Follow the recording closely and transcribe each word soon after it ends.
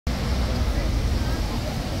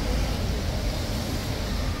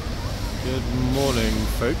Good morning,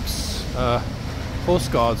 folks. Horse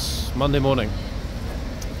guards, Monday morning.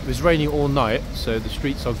 It was raining all night, so the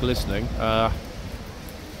streets are glistening. That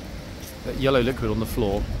yellow liquid on the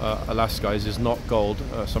floor, alas guys, is not gold.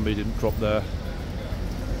 Somebody didn't drop their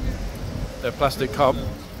plastic cup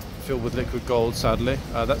filled with liquid gold, sadly.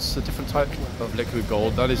 That's a different type of liquid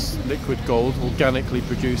gold. That is liquid gold organically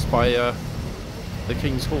produced by the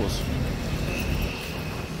King's horse.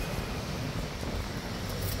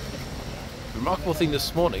 The remarkable thing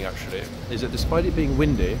this morning, actually, is that despite it being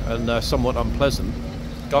windy and somewhat unpleasant,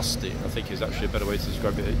 gusty, I think is actually a better way to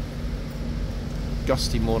describe it.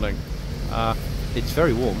 Gusty morning. It's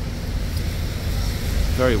very warm.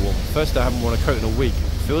 Very warm. First, I haven't worn a coat in a week.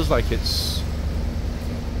 It feels like it's,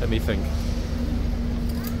 let me think,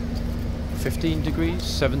 15 degrees,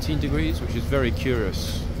 17 degrees, which is very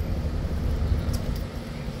curious.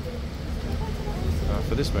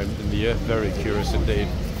 For this moment in the year, very curious indeed.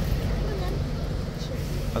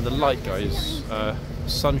 And the light, guys,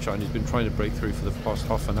 sunshine has been trying to break through for the past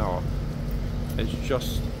half an hour. It's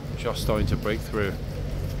just starting to break through.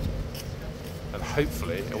 And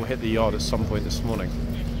hopefully it will hit the yard at some point this morning.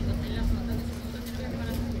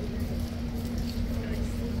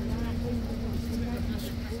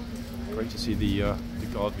 Great to see the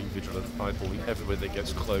guard being vigilant, eyeballing everywhere that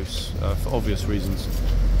gets close, for obvious reasons.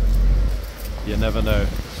 You never know.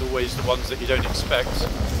 It's always the ones that you don't expect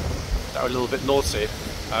that are a little bit naughty.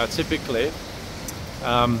 Typically,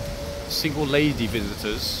 single lady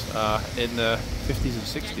visitors in the 50s and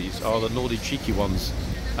 60s are the naughty, cheeky ones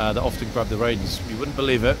that often grab the reins. You wouldn't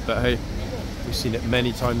believe it, but hey, we've seen it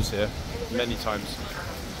many times here, many times.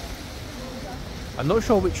 I'm not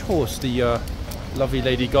sure which horse the lovely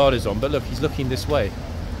lady guard is on, but look, he's looking this way.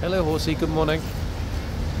 Hello, horsey, good morning.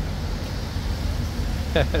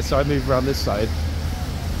 So I move around this side,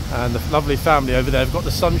 and the lovely family over there have got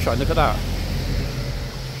the sunshine. Look at that.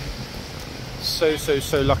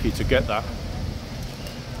 So lucky to get that.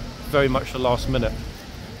 Very much the last minute.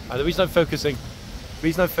 And the reason I'm focusing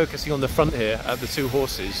on the front here at the two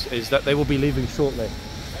horses is that they will be leaving shortly.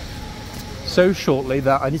 So shortly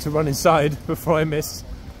that I need to run inside before I miss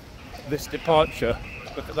this departure.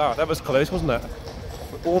 Look at that. That was close, wasn't it?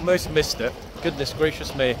 We almost missed it. Goodness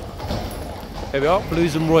gracious me. Here we are,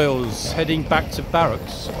 Blues and Royals, heading back to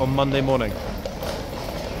barracks on Monday morning.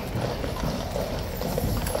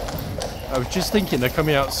 I was just thinking they're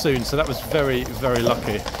coming out soon, so that was very, very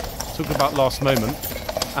lucky. Talking about last moment,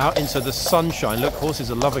 out into the sunshine. Look, horses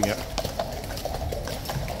are loving it.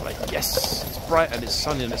 Like, yes, it's bright and it's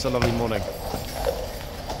sunny and it's a lovely morning.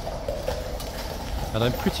 And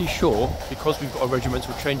I'm pretty sure, because we've got a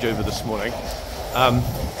regimental changeover this morning,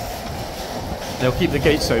 they'll keep the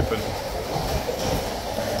gates open.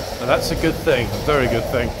 And that's a good thing, a very good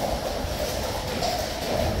thing.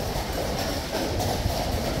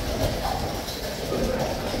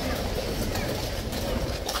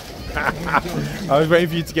 I was waiting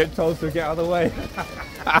for you to get told to get out of the way.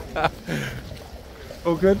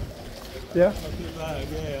 All good? Yeah? Not too bad,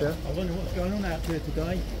 yeah. I wonder what's going on out there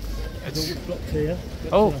today. It's blocked here.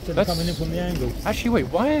 Oh, that's coming in from the angle. Actually, wait,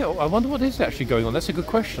 why? I wonder what is actually going on. That's a good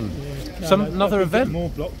question. Yeah. No, another event? More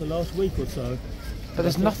blocked the last week or so. But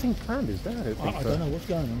there's nothing planned, is there? I don't know what's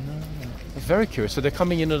going on. No. I'm very curious. So they're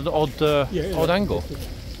coming in at an odd angle.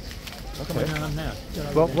 Okay. Now.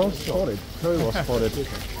 Well spotted. Very well spotted.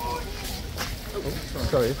 Oh,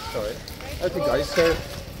 sorry. Okay, guys. So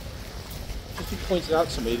just pointed out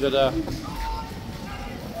to me that.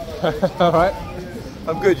 All right.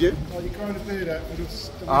 I'm good. You? Oh, you kind of do that.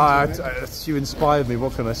 You inspired me.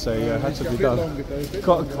 What can I say? Yeah, had to be done.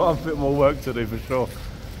 Got a bit more work to do for sure.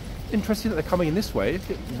 Interesting that they're coming in this way.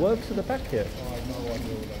 It works at the back here. I have no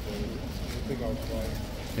idea what they're doing.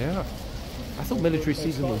 Yeah. I thought military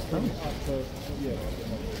season was done.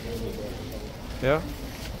 Yeah.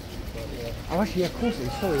 Oh, actually, yeah, of course.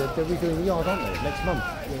 Sorry, they're redoing the yard, aren't they? Next month.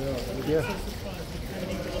 Yeah.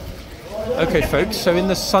 Okay, folks. So in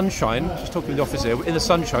the sunshine, just talking to the office here. In the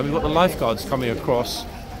sunshine, we've got the lifeguards coming across.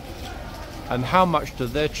 And how much do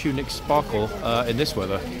their tunics sparkle in this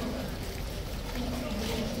weather?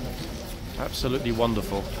 Absolutely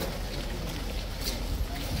wonderful.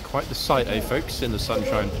 Quite the sight, eh, folks, in the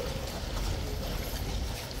sunshine.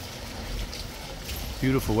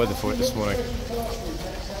 Beautiful weather for it this morning.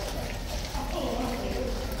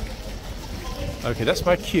 Okay, that's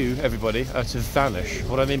my cue, everybody, to vanish.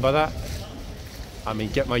 What do I mean by that? I mean,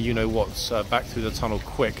 get my you-know-whats back through the tunnel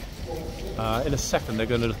quick. In a second, they're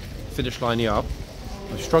going to finish lining up.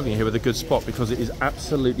 I'm struggling here with a good spot because it is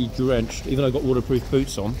absolutely drenched. Even though I've got waterproof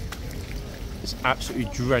boots on, it's absolutely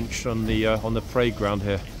drenched on the parade ground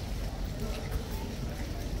here.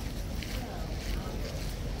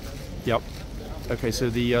 Yep. Okay, so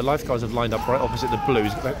the lifeguards have lined up right opposite the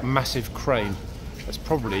Blues. That massive crane. That's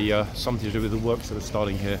probably something to do with the works that are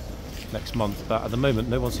starting here next month. But at the moment,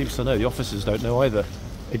 no one seems to know. The officers don't know either.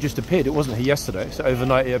 It just appeared. It wasn't here yesterday. So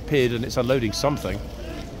overnight it appeared and it's unloading something.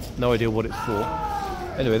 No idea what it's for.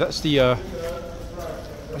 Anyway, that's the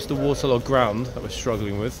waterlogged ground that we're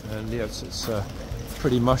struggling with. And yeah, it's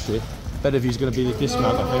pretty mushy. Better view's going to be the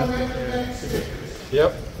dismount, I think.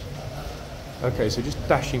 Yep. Okay, so just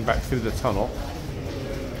dashing back through the tunnel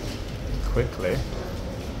quickly.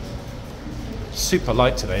 Super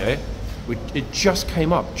light today, eh? It just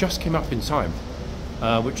came up in time,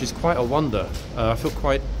 which is quite a wonder. I feel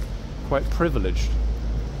quite privileged.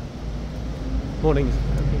 Morning.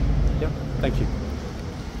 Yeah, thank you.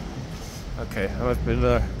 Okay, and I've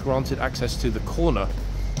been granted access to the corner.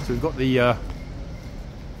 So we've got the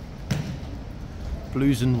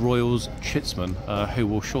Blues and Royals Chitsman, who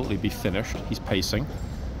will shortly be finished. He's pacing,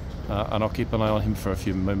 and I'll keep an eye on him for a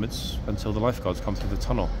few moments until the lifeguards come through the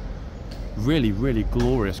tunnel. Really, really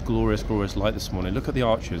glorious light this morning. Look at the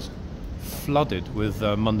arches, flooded with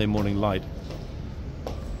Monday morning light.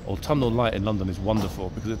 Autumnal light in London is wonderful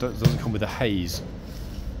because it doesn't come with the haze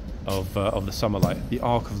of the summer light. The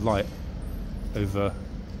arc of light over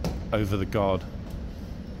the guard.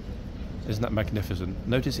 Isn't that magnificent?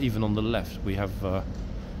 Notice even on the left we have the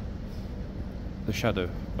shadow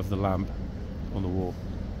of the lamp on the wall.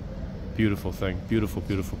 Beautiful thing. Beautiful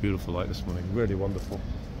light this morning. Really wonderful.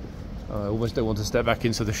 I almost don't want to step back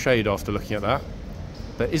into the shade after looking at that.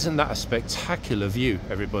 But isn't that a spectacular view,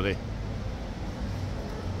 everybody?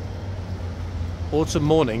 Autumn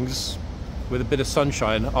mornings with a bit of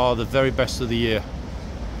sunshine are the very best of the year.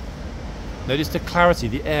 Notice the clarity.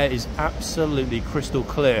 The air is absolutely crystal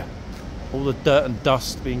clear. All the dirt and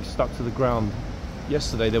dust being stuck to the ground.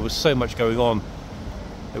 Yesterday there was so much going on.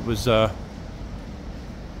 It was a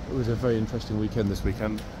very interesting weekend this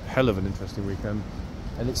weekend. Hell of an interesting weekend.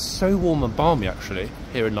 And it's so warm and balmy actually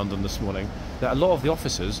here in London this morning that a lot of the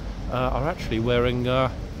officers are actually wearing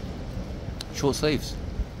short sleeves.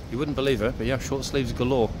 You wouldn't believe it, but yeah, short sleeves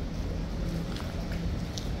galore.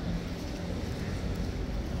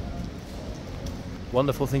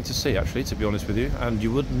 Wonderful thing to see actually, to be honest with you, and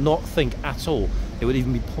you would not think at all it would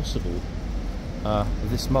even be possible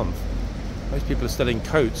this month. Most people are still in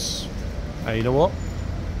coats, and you know what?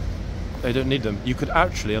 They don't need them. You could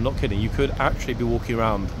actually, I'm not kidding, you could actually be walking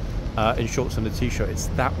around in shorts and a t-shirt. It's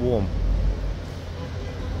that warm.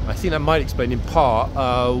 I think that might explain in part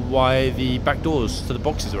why the back doors to the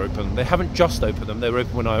boxes are open. They haven't just opened them, they were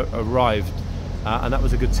open when I arrived, and that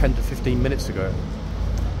was a good 10 to 15 minutes ago.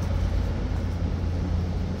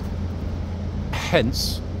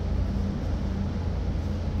 Hence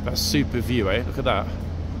that super view, eh? Look at that.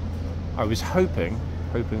 I was hoping,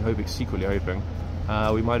 secretly hoping,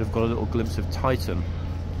 we might have got a little glimpse of Titan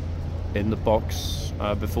in the box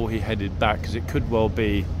before he headed back, because it could well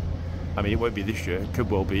be, I mean, it won't be this year, it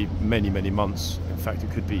could well be many months. In fact,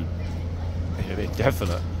 it could be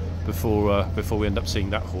indefinite before we end up seeing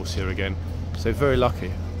that horse here again. So very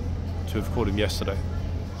lucky to have caught him yesterday.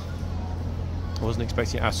 I wasn't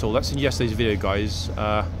expecting it at all. That's in yesterday's video, guys.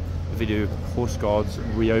 The video Horseguards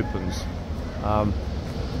reopens.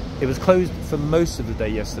 It was closed for most of the day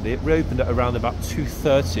yesterday. It reopened at around about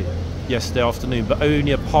 2:30 yesterday afternoon, but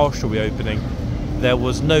only a partial reopening. There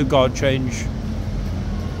was no guard change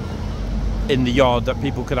in the yard that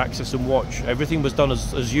people could access and watch. Everything was done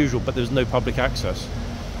as usual, but there was no public access,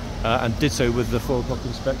 and did so with the 4 o'clock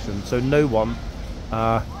inspection. So no one,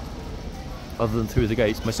 other than through the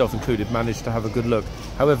gates, myself included, managed to have a good look.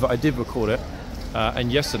 However, I did record it,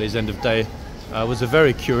 and yesterday's end of day was a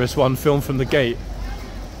very curious one, filmed from the gate.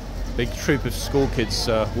 Big troop of school kids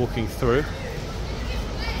walking through.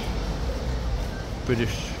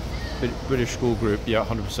 British school group, yeah,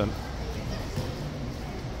 100%.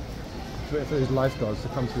 Waiting for those lifeguards to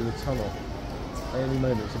come through the tunnel any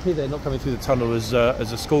moment. So if they're not coming through the tunnel as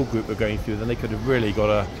a school group are going through, then they could have really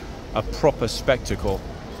got a proper spectacle.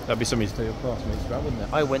 That'd be something to tell your classmates about, wouldn't it?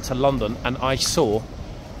 I went to London and I saw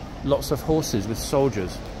lots of horses with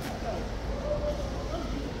soldiers.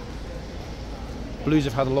 Blues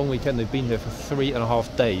have had a long weekend. They've been here for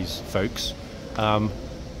 3.5 days, folks.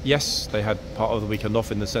 Yes, they had part of the weekend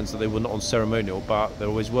off in the sense that they were not on ceremonial, but they're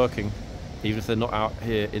always working, even if they're not out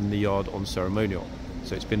here in the yard on ceremonial.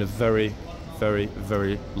 So it's been a very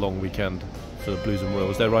long weekend for the Blues and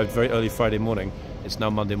Royals. They arrived very early Friday morning. It's now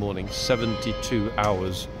Monday morning. 72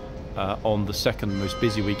 hours on the second most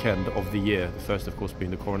busy weekend of the year. The first, of course,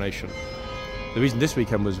 being the coronation. The reason this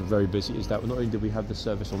weekend was very busy is that not only did we have the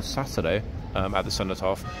service on Saturday at the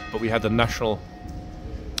Cenotaph, but we had the national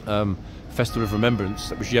Festival of Remembrance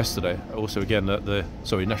that was yesterday. Also again at the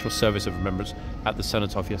National Service of Remembrance at the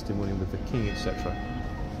Cenotaph yesterday morning with the King, etc.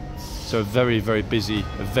 So a very, very busy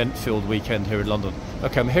event-filled weekend here in London.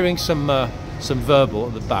 Okay, I'm hearing some verbal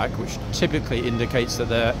at the back, which typically indicates that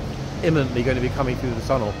they're imminently going to be coming through the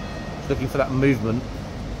tunnel. Looking for that movement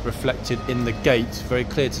reflected in the gate. Very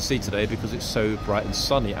clear to see today because it's so bright and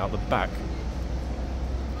sunny out the back.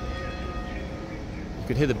 You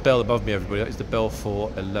can hear the bell above me, everybody. That is the bell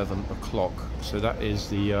for 11 o'clock. So that is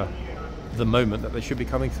the moment that they should be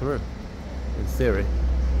coming through, in theory.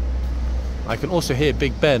 I can also hear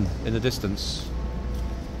Big Ben in the distance.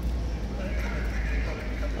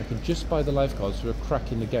 I can just spy the lifeguards through a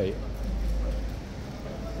crack in the gate.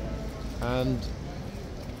 And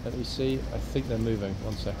let me see, I think they're moving.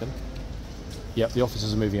 1 second. Yep, the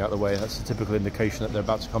officers are moving out of the way. That's a typical indication that they're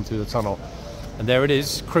about to come through the tunnel. And there it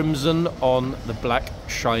is, crimson on the black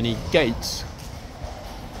shiny gate.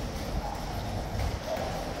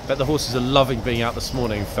 I bet the horses are loving being out this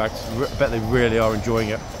morning. In fact, I bet they really are enjoying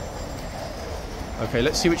it. Okay,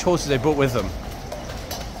 let's see which horses they brought with them.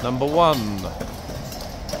 Number 1,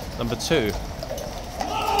 number 2,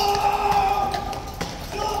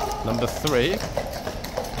 number 3,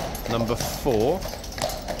 number 4,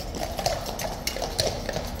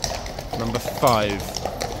 number 5.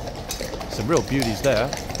 Some real beauties there.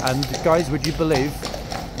 And guys, would you believe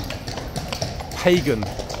Pagan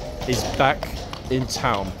is back in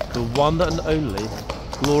town? The one and only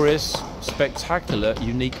glorious, spectacular,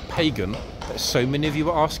 unique Pagan that so many of you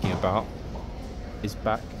are asking about is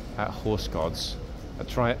back at Horseguards.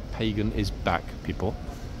 That's right, Pagan is back, people.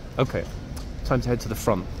 Okay, time to head to the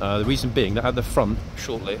front. The reason being that at the front,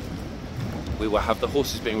 shortly, we will have the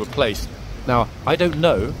horses being replaced. Now, I don't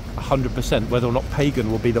know 100% whether or not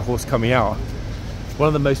Pagan will be the horse coming out. One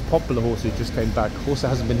of the most popular horses just came back. Horse that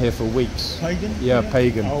hasn't been here for weeks. Pagan? Yeah,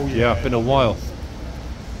 Pagan. Oh, yeah. Yeah, been a while.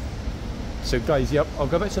 So guys, yep, I'll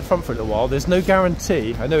go back to the front for a little while. There's no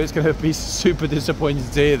guarantee. I know it's going to be super disappointing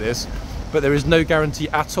to hear this, but there is no guarantee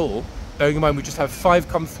at all. Bearing in mind we just have 5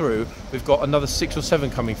 come through, we've got another 6 or 7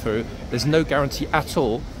 coming through. There's no guarantee at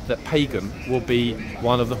all that Pagan will be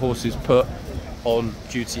one of the horses put on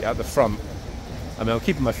duty at the front. I mean, I'm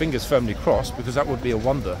keeping my fingers firmly crossed because that would be a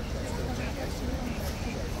wonder.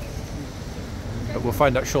 But we'll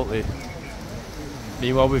find out shortly.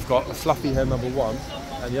 Meanwhile, we've got Fluffy here, number 1,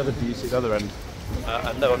 and the other beauty at the other end.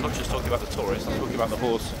 And no, I'm not just talking about the tourist, I'm talking about the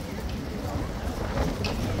horse.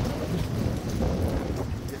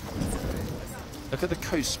 Look at the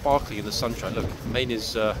coast sparkling in the sunshine. Look, mane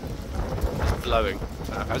is blowing,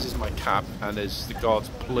 as is my cap, and is the guard's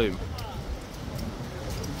plume.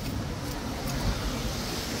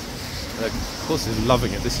 The horse is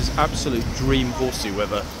loving it. This is absolute dream horsey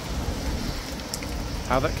weather.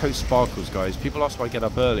 How that coast sparkles, guys. People ask why I get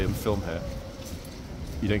up early and film here.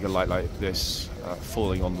 You don't get light like this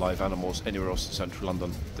falling on live animals anywhere else in central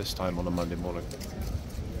London this time on a Monday morning.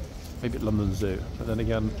 Maybe at London Zoo, but then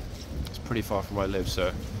again, it's pretty far from where I live,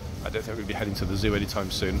 so I don't think we'll be heading to the zoo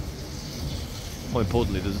anytime soon. More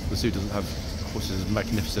importantly, the zoo doesn't have horses as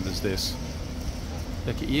magnificent as this.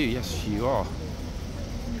 Look at you, yes you are.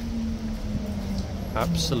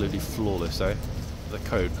 Absolutely flawless, eh? The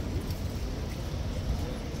coat.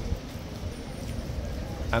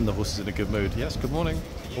 And the horse is in a good mood. Yes, good morning.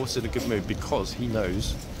 Horse is in a good mood because he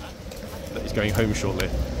knows that he's going home shortly.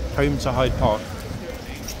 Home to Hyde Park.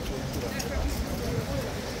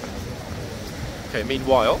 Okay,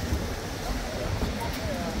 meanwhile,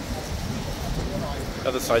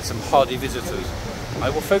 other side, some hardy visitors. I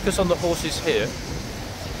will focus on the horses here.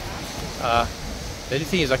 The only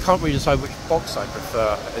thing is I can't really decide which box I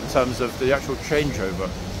prefer in terms of the actual changeover.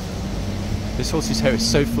 This horse's hair is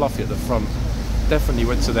so fluffy at the front. Definitely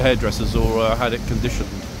went to the hairdressers or had it conditioned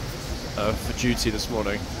for duty this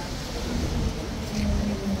morning.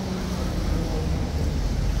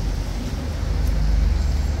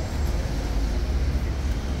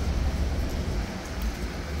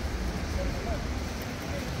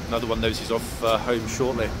 Another one knows he's off home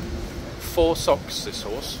shortly. 4 socks, this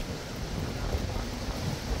horse.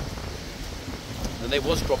 And it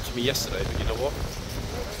was dropped to me yesterday, but you know what?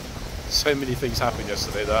 So many things happened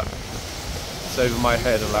yesterday that it's over my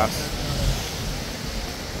head, alas.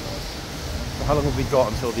 So how long have we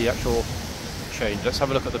got until the actual change? Let's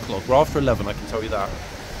have a look at the clock. We're after 11, I can tell you that.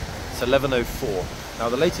 It's 11:04. Now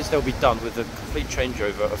the latest they'll be done with the complete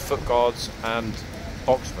changeover of foot guards and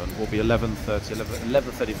boxmen will be 11:30,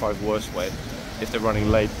 11:35 worst way if they're running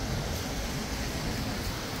late.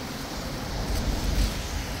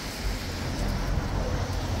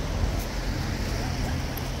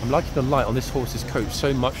 I'm liking the light on this horse's coat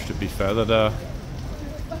so much, to be fair, that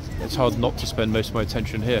it's hard not to spend most of my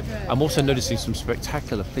attention here. I'm also noticing some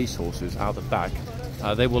spectacular police horses out the back.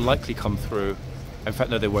 They will likely come through. In fact,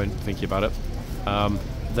 no, they won't, thinking about it.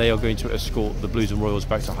 They are going to escort the Blues and Royals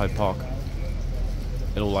back to Hyde Park,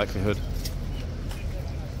 in all likelihood.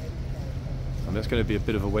 And that's going to be a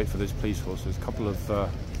bit of a wait for those police horses. A couple of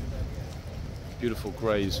beautiful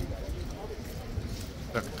greys.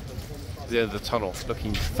 Look, at the end of the tunnel,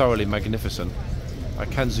 looking thoroughly magnificent. I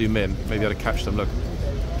can zoom in, maybe I'll catch them. Look.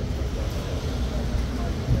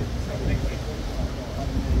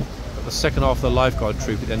 Got the second half of the lifeguard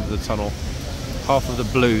troop at the end of the tunnel. Half of the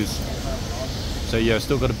Blues. So yeah,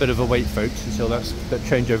 still got a bit of a wait, folks, until that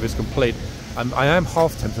changeover is complete. I am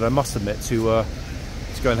half tempted, I must admit, to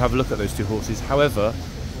go and have a look at those two horses. However,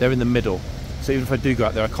 they're in the middle, so even if I do go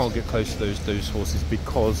out there, I can't get close to those horses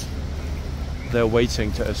because they're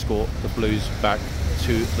waiting to escort the Blues back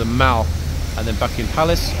to the Mall, and then Buckingham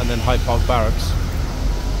Palace, and then Hyde Park Barracks.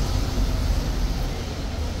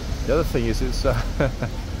 The other thing is, it's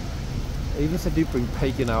even if they do bring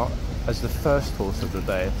Pagan out as the first horse of the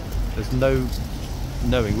day, there's no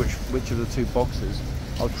knowing which of the two boxes.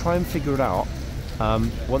 I'll try and figure it out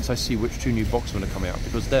once I see which two new boxmen are coming out,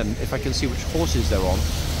 because then if I can see which horses they're on,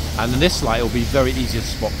 and in this light it'll be very easy to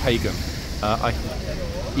spot Pagan. I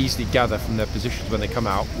can easily gather from their positions when they come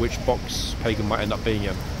out which box Pagan might end up being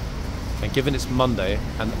in. And given it's Monday,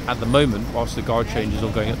 and at the moment, whilst the guard change is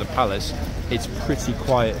all going at the palace, it's pretty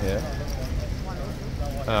quiet here.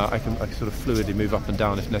 I can sort of fluidly move up and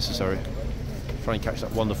down if necessary. Try and catch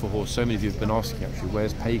that wonderful horse. So many of you have been asking, actually,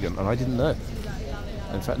 where's Pagan? And I didn't know.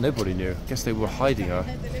 In fact, nobody knew. I guess they were hiding her.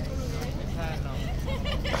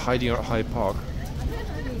 Hiding her at Hyde Park.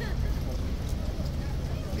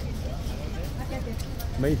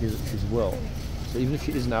 Amazing that she's well. So even if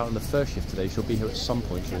she isn't out on the first shift today, she'll be here at some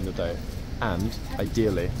point during the day. And,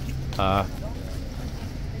 ideally, on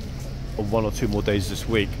 1 or 2 more days this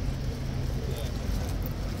week.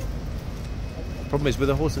 The problem is, with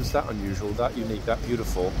a horse that's that unusual, that unique, that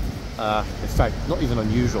beautiful, in fact, not even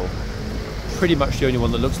unusual, pretty much the only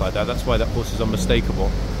one that looks like that. That's why that horse is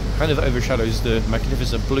unmistakable. Kind of overshadows the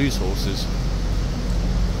magnificent Blues horses.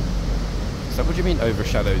 So what do you mean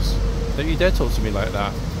overshadows? Don't you dare talk to me like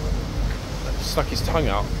that. Stuck his tongue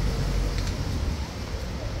out.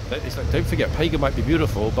 It's like, don't forget, Pagan might be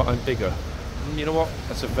beautiful, but I'm bigger. And you know what?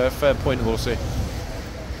 That's a fair point, horsey.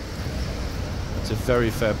 That's a very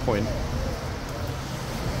fair point.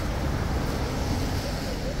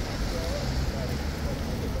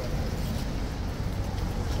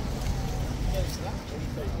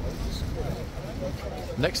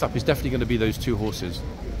 Next up is definitely going to be those two horses,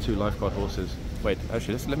 two lifeguard horses. Wait,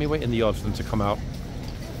 actually, let me wait in the yard for them to come out.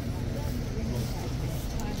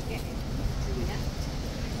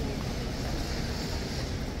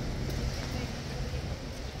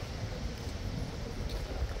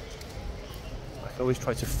 I always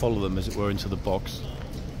try to follow them, as it were, into the box.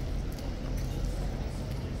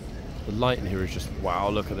 The light in here is just, wow,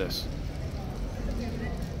 look at this.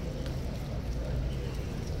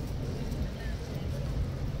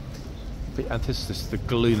 The antithesis, the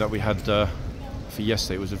gloom that we had for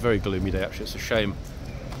yesterday. It was a very gloomy day, actually. It's a shame.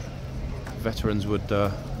 Veterans would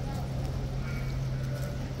have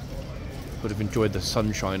enjoyed the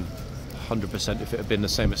sunshine 100% if it had been the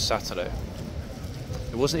same as Saturday.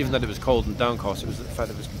 It wasn't even that it was cold and downcast, it was the fact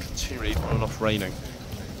that it was continually on and off raining.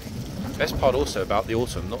 The best part also about the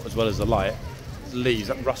autumn, not as well as the light, is the leaves,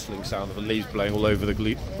 that rustling sound of the leaves blowing all over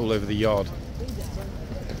the yard.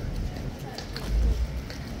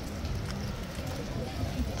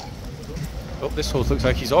 Oh, this horse looks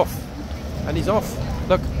like he's off. And he's off.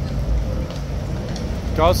 Look.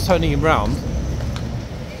 Guard's turning him round.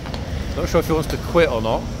 Not sure if he wants to quit or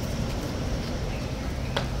not.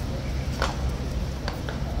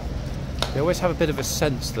 They always have a bit of a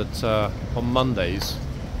sense that on Mondays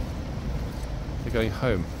they're going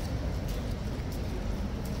home.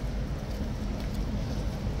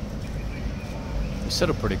 He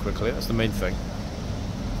settled pretty quickly, that's the main thing.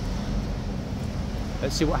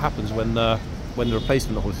 Let's see what happens when the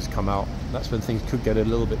replacement horses come out. That's when things could get a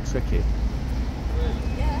little bit tricky.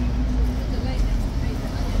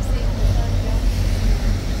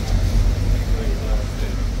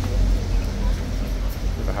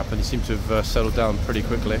 Never happened. He seemed to have settled down pretty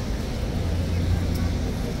quickly.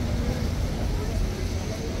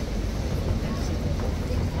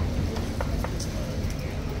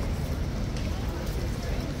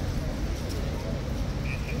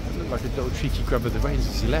 Like a little cheeky grab of the reins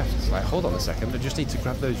as he left. It's like, hold on a second, I just need to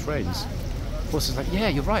grab those reins. The horse is like, yeah,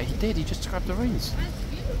 you're right, he did, he just grabbed the reins.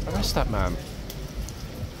 Arrest that man.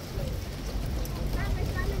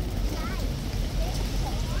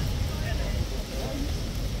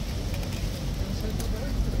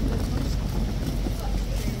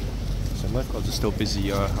 are still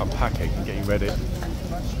busy unpacking and getting ready.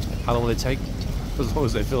 How long will it take? As long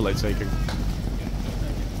as they feel like taking.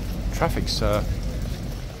 Traffic's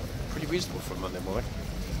pretty reasonable for a Monday morning.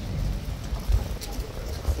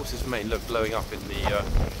 Horse's mane, look, blowing up in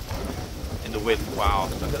the wind. Wow,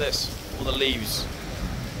 look at this. All the leaves.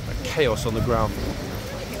 Like chaos on the ground.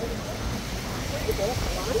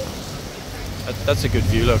 That's a good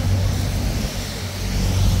view, look.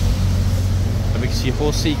 And we can see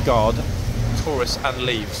horsey, guard, Taurus and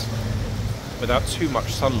leaves without too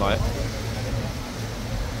much sunlight.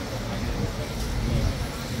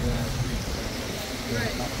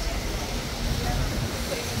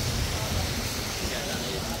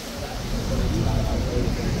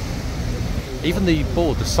 Even the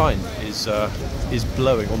board, the sign, is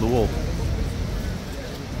blowing on the wall.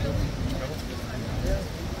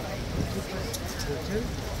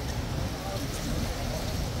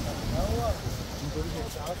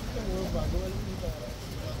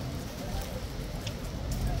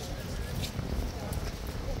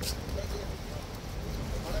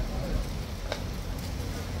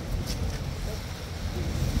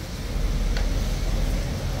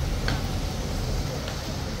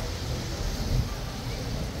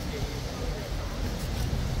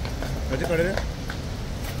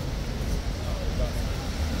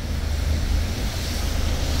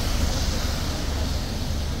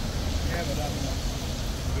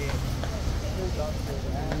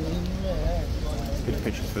 Good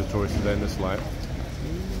pictures for the tourists today in this light.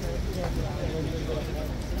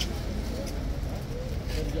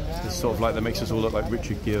 It's sort of like that makes us all look like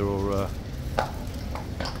Richard Gere or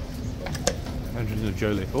Angelina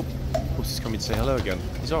Jolie. Oh, horse is coming to say hello again.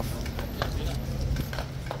 He's off.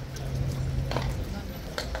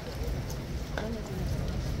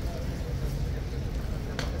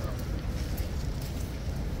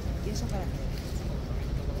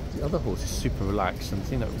 The other horse is super relaxed, and the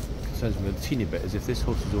thing that concerns me a teeny bit is if this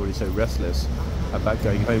horse is already so restless about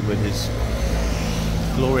going home with his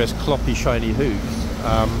glorious cloppy shiny hooves,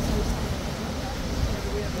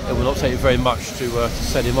 it will not take very much to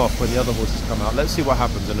set him off when the other horses come out. Let's see what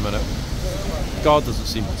happens in a minute. Guard doesn't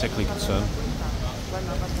seem particularly concerned.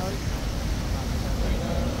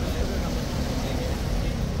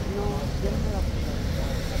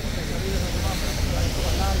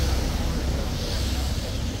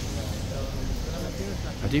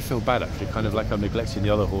 I do feel bad actually, kind of like I'm neglecting the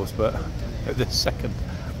other horse, but at this second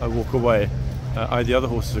I walk away, either the other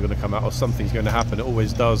horses are going to come out or something's going to happen. It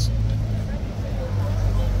always does.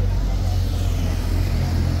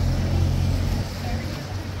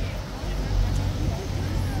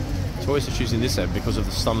 Tourists are choosing this end because of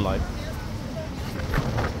the sunlight.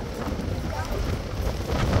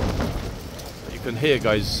 You can hear,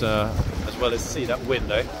 guys, as well as see that wind,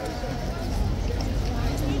 eh?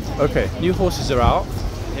 Okay, new horses are out.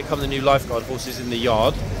 Here come the new lifeguard horses in the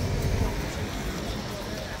yard.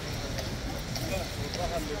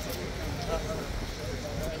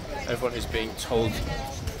 Everyone is being told to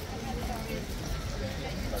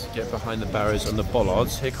get behind the barriers and the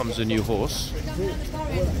bollards. Here comes a new horse.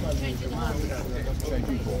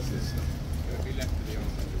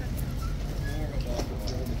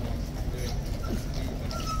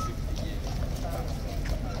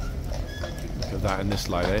 Look at that in this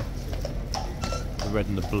light, eh? The red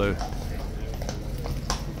and the blue.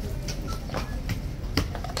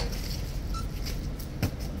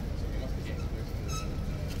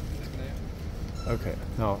 Okay,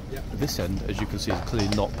 now this end, as you can see, is clearly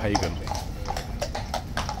not pagan.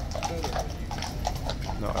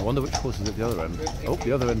 Now I wonder which horse is at the other end. Oh,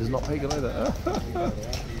 the other end is not pagan either.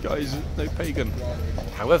 Guys, no pagan.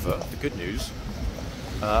 However, the good news,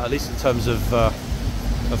 at least in terms of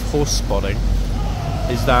horse spotting,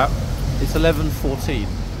 is that it's 11:14.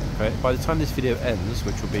 Okay, by the time this video ends,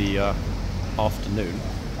 which will be afternoon,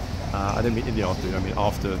 I don't mean in the afternoon, I mean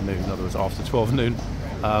afternoon, in other words after 12 noon,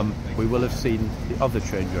 we will have seen the other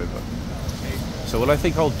changeover. So what I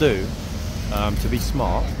think I'll do, to be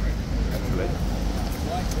smart, actually,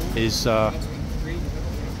 is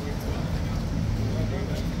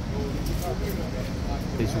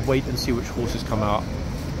wait and see which horses come out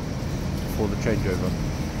for the changeover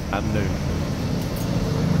at noon.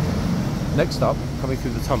 Next up, coming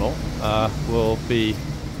through the tunnel, will be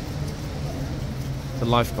the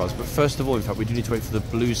lifeguards. But first of all, in fact, we do need to wait for the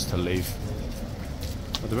blues to leave.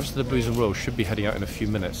 But the rest of the blues and royals should be heading out in a few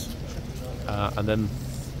minutes. And then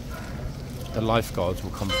the lifeguards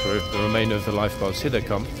will come through. The remainder of the lifeguards, here they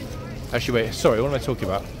come. Actually, wait, sorry, what am I talking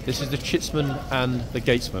about? This is the chitsman and the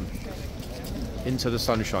gatesman into the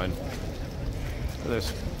sunshine. Look at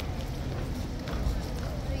this.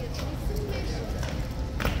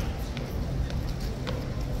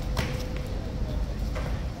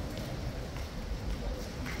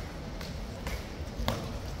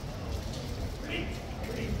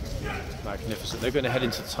 magnificent. They're going to head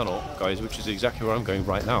into the tunnel, guys, which is exactly where I'm going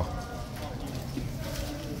right now.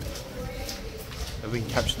 And we can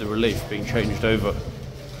capture the relief being changed over.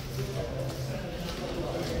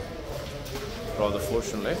 Rather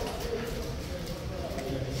fortunately.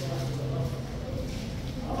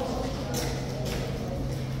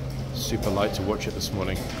 Super light to watch it this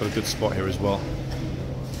morning. Got a good spot here as well.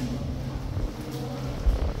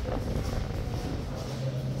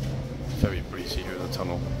 Very breezy here in the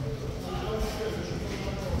tunnel.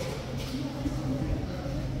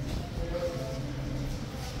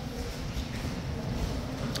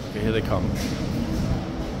 Okay, here they come.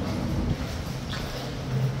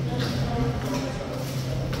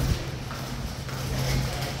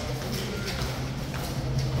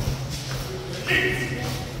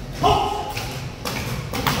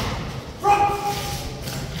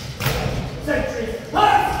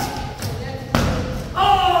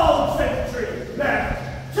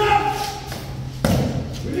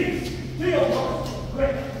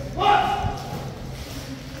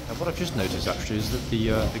 What I've just noticed actually is that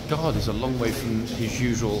the guard is a long way from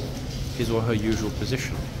his or her usual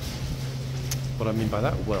position. What I mean by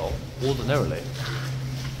that, well, ordinarily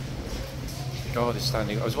the guard is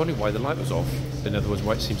standing. I was wondering why the light was off. In other words,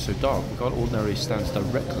 why it seems so dark. The guard ordinarily stands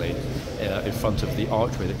directly in front of the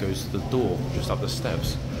archway that goes to the door, just up the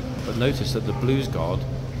steps. But notice that the blues guard,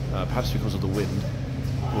 perhaps because of the wind,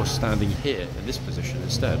 was standing here in this position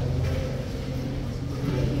instead.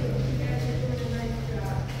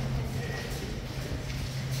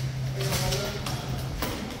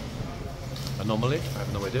 Anomaly? I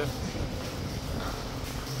have no idea.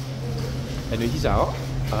 Anyway, he's out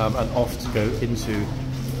and off to go into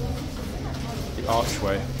the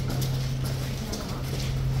archway.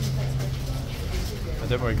 And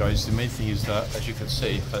don't worry guys, the main thing is that, as you can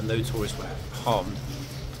see, no tourists were harmed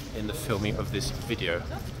in the filming of this video.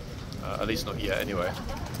 At least not yet anyway.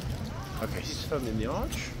 Okay, he's filmed in the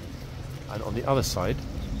arch. And on the other side,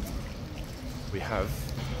 we have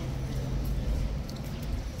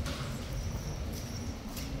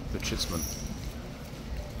the Chitsman.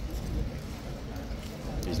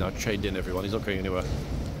 He's now chained in, everyone. He's not going anywhere.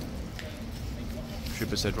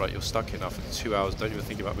 Trooper said, right, you're stuck here now for 2 hours. Don't even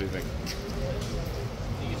think about moving.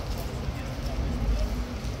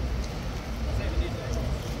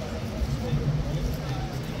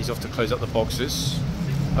 He's off to close up the boxes.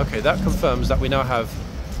 Okay, that confirms that we now have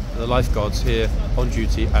the lifeguards here on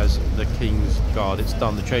duty as the King's Guard. It's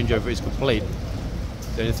done. The changeover is complete.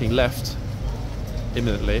 The only thing left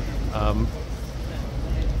imminently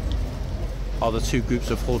are the two groups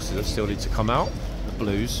of horses that still need to come out, the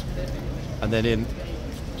blues, and then in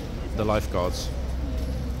the lifeguards,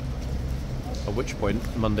 at which point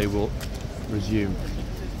Monday will resume.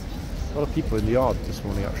 A lot of people in the yard this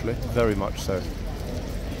morning actually, very much so.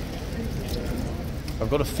 I've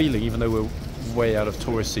got a feeling, even though we're way out of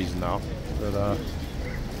tourist season now, that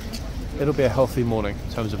it'll be a healthy morning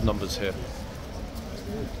in terms of numbers here.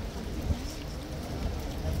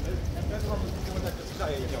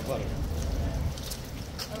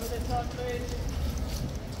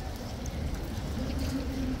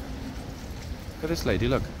 Look at this lady,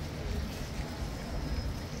 look.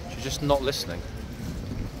 She's just not listening.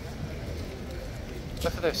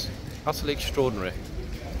 Look at this. Utterly extraordinary.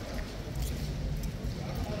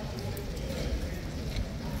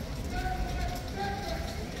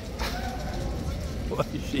 What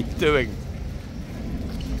is she doing?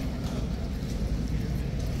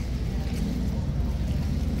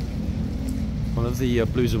 One of the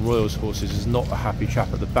Blues and Royals horses is not a happy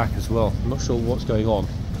chap at the back as well. I'm not sure what's going on.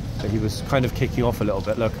 But he was kind of kicking off a little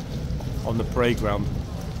bit, look, on the parade ground.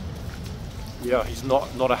 Yeah, he's not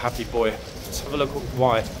a happy boy. Let's have a look at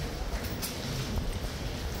why.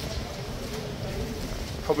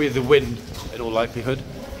 Probably the wind, in all likelihood.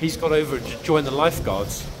 He's got over to join the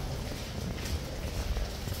lifeguards.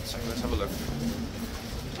 So let's have a look.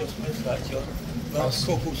 Just missed that, John. Last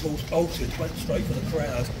Corporal's horse bolted, went straight for the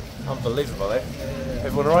crowd. Unbelievable, eh?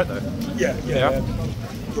 Everyone alright though? Yeah.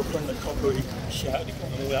 Your friend the copper, he shouted, he got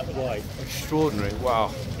them all out the way. Extraordinary,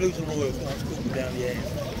 wow. Blues and Royals, Lance Corporal down the end.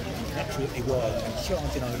 Absolutely wild,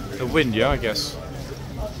 charging over it. The wind, yeah, I guess.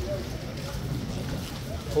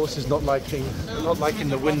 Horses not liking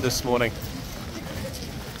the wind this morning.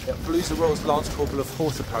 Yeah, Blues and Royals Lance Corporal of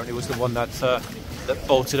Horse apparently was the one that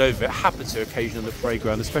bolted over. It happens to occasion on the parade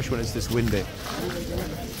ground, especially when it's this windy.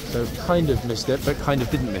 So kind of missed it, but kind of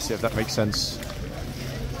didn't miss it, if that makes sense.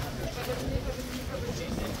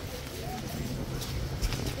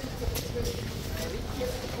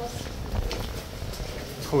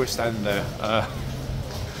 Tourists standing there,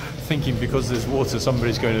 thinking because there's water,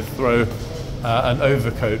 somebody's going to throw an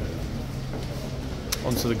overcoat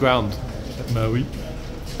onto the ground. Maui.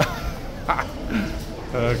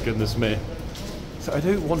 Oh, goodness me. So I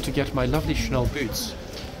don't want to get my lovely Chanel boots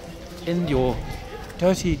in your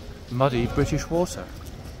dirty, muddy British water.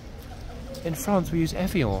 In France we use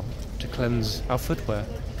Evian to cleanse our footwear.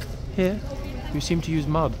 Here we seem to use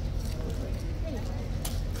mud.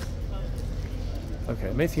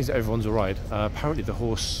 Okay, main thing is that everyone's alright. Apparently the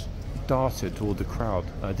horse darted toward the crowd.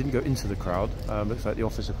 Didn't go into the crowd. Looks like the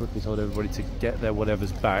officer quickly told everybody to get their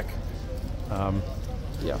whatever's back.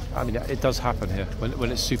 Yeah, I mean, it does happen here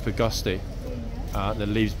when it's super gusty. The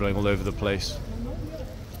leaves blowing all over the place.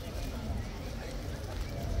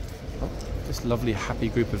 Oh, this lovely happy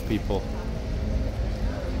group of people.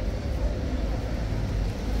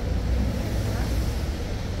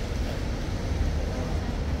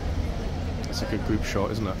 That's a good group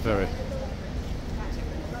shot, isn't it? Very.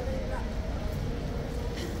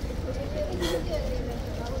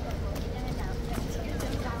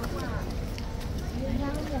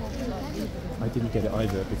 I didn't get it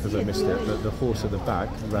either because I missed it. The horse at the back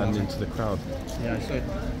ran into the crowd. Yeah, I saw it.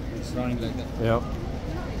 It's running like that. Yeah.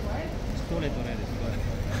 It's too late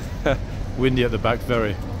already. Windy at the back,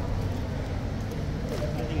 very. I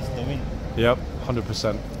think it's the wind. Yep,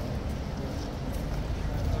 100%.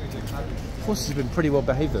 Horses have been pretty well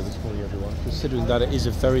behaved though this morning, everyone, considering that it is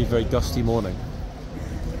a very, very gusty morning.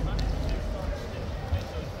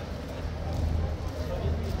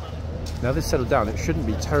 Now this settled down, it shouldn't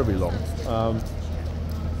be terribly long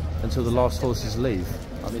until the last horses leave.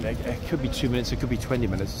 I mean, it could be 2 minutes, it could be 20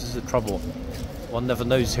 minutes. This is the trouble. One never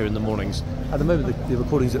knows here in the mornings. At the moment, the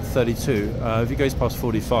recording's at 32. If it goes past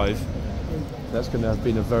 45, that's going to have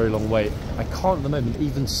been a very long wait. I can't at the moment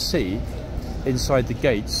even see inside the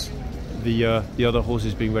gates the other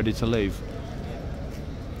horses being ready to leave,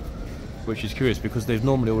 which is curious because they've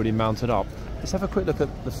normally already mounted up. Let's have a quick look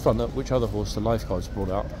at the front, at which other horse the lifeguards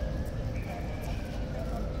brought out.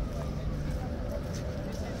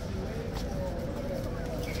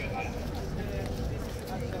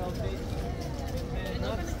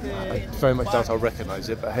 I very much doubt I'll recognise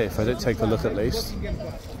it, but hey, if I don't take a look at least.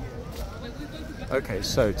 Okay,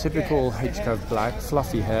 so typical HCAV black,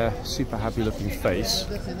 fluffy hair, super happy looking face,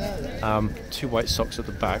 2 white socks at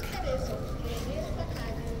the back.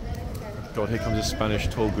 God, here comes a Spanish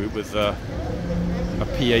tour group with a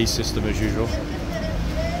PA system as usual.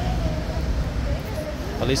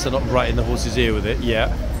 At least they're not right in the horse's ear with it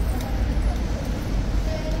yet.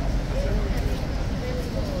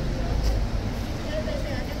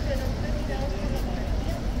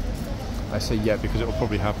 I say yet because it will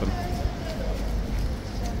probably happen.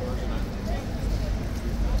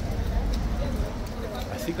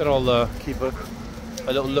 I think that I'll keep a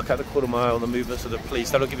little look at the corner of my eye on the movements of the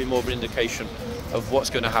police. That'll give me more of an indication of what's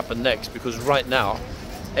going to happen next, because right now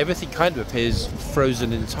everything kind of appears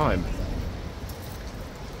frozen in time.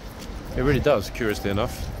 It really does, curiously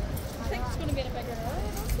enough. I think it's going to be in a bigger area.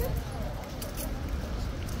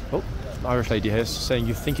 Oh, Irish lady here saying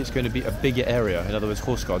you think it's going to be a bigger area, in other words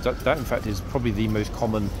horse guards. That in fact is probably the most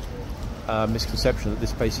common misconception, that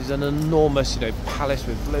this place is an enormous, palace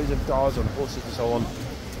with loads of guards on horses and so on.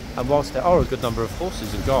 And whilst there are a good number of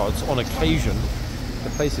horses and guards, on occasion the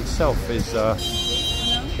place itself is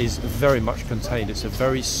very much contained. It's a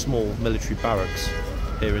very small military barracks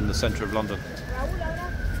here in the centre of London.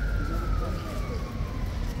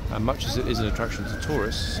 And much as it is an attraction to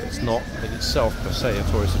tourists, it's not in itself per se a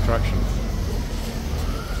tourist attraction.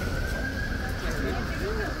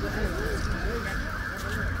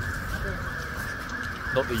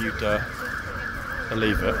 Not that you'd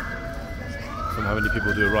believe it from how many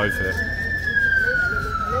people do arrive here.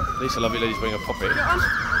 At least a lovely lady's wearing a poppy.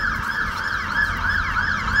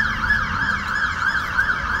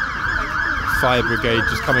 Fire brigade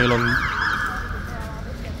just coming along.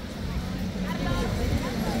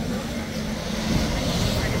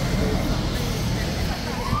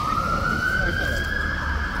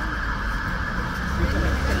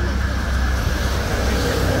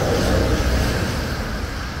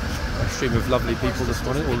 Stream of lovely people this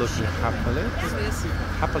morning, all looking happily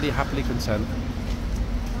content.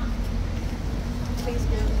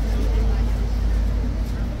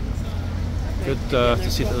 Good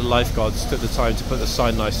to see that the lifeguards took the time to put the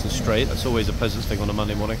sign nice and straight. That's always a pleasant thing on a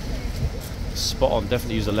Monday morning. Spot on,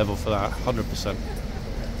 definitely use a level for that, 100%.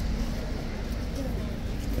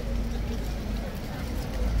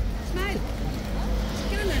 Smile.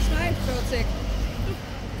 Get in there, smile, for God's sake.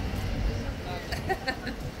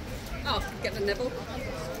 Oh, get the nibble.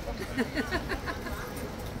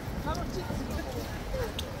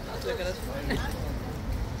 Look at it.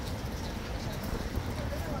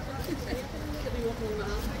 Could be walking on the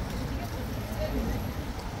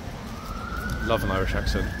love an Irish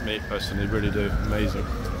accent, me personally, really do. Amazing.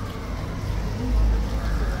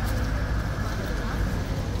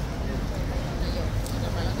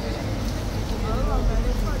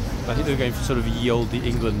 I think they're going for sort of ye olde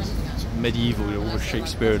England, medieval, you know, almost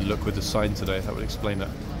Shakespearean look with the sign today. That would explain it.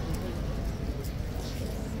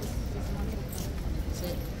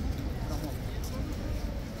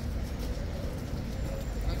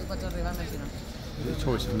 The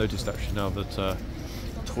tourists have noticed actually now that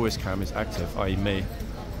tourist cam is active, i.e. me.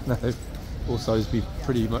 No, also has been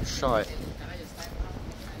pretty much shy.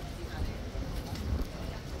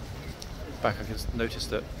 Back I can notice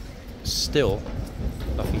that still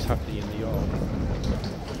nothing's happening in the yard.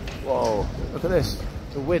 Whoa, look at this.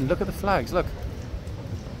 The wind, look at the flags, look.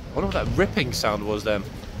 I wonder what that ripping sound was then.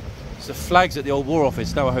 It's the flags at the old War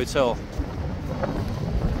Office, now a hotel.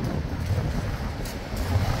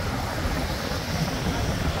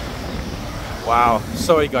 Wow,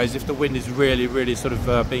 sorry guys if the wind is really sort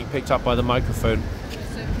of being picked up by the microphone.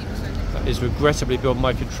 That is regrettably beyond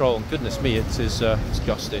my control. And goodness me, it is it's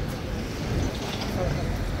gusty.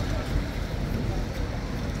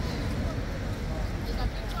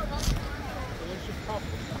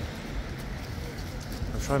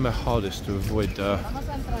 I'm trying my hardest to avoid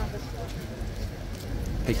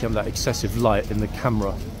picking up that excessive light in the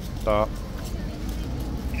camera, but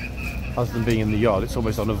other than being in the yard, it's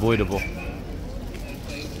almost unavoidable.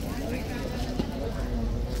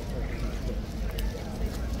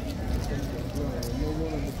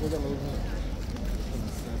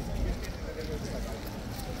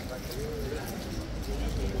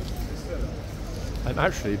 I'm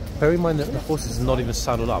actually, bear in mind that the horses are not even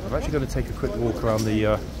saddled up, I'm actually going to take a quick walk around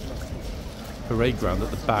the parade ground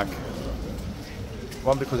at the back.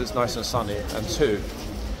 One, because it's nice and sunny, and two,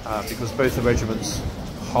 because both the regiments,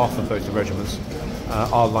 half of both the regiments,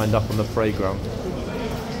 are lined up on the parade ground.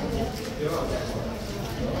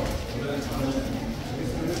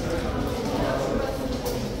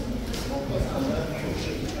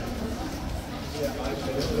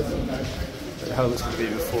 The hell it's going to be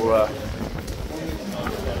before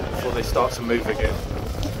they start to move again.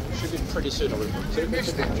 Should be pretty soon, I would have. You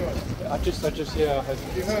missed it, John. I just, yeah.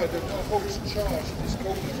 You heard that a horse charged in this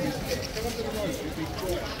corner. Come under the road, you'd be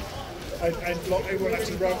quiet. And like everyone had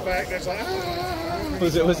to run back. There's like, ah!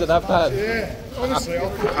 Was it that bad? Yeah. Honestly, I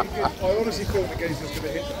honestly thought the geezer was going to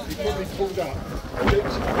hit them. He probably pulled up a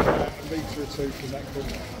metre or two from that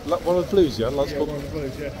corner. One of the blues, yeah? Yeah, one of the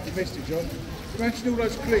blues, yeah. You missed it, John. Imagine all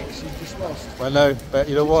those clicks you just lost. I know, but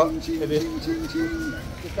you know what? Ching, ching, ching, ching.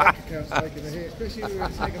 The bank account's taking a hit, especially when you're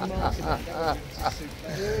taking a mark in that.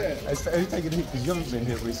 Yeah. It's only taking a hit because you haven't been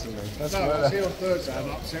here recently. That's no, I was here on Thursday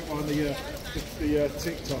and upset one of the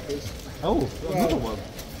TikTokers. Oh, another one?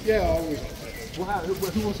 Yeah, I was. Wow, who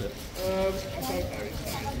was it? I don't know his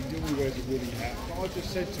name. He normally wears a woolly hat. But I just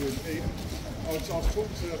said to him, I was talking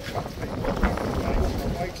to a couple of people,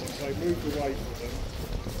 my mates, and say, move away from them.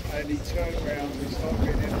 And he turned around and he started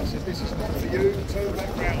getting in. I said, this is not for you, turn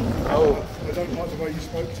back round. Oh. I don't like the way you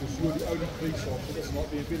spoke to us. You're the only police officer that doesn't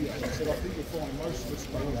like being videoed. I said, I think you'll find most of us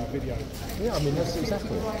make our video. Yeah, I mean, that's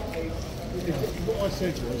exactly. What I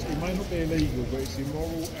said was, it may not be illegal, but it's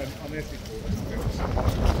immoral and unethical to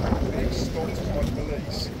be stopped by the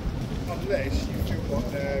police. Unless you feel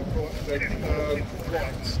like they're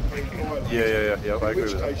rights being violated. Yeah, I agree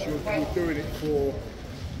with that. In which case you're doing it for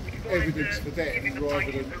evidence for them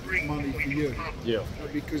rather than money for you. Yeah.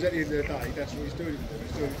 Because at the end of the day, that's what he's doing it for.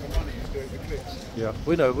 He's doing it for money, he's doing it for clicks. Yeah,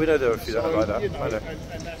 we know there are a few that are like that. You know, I know.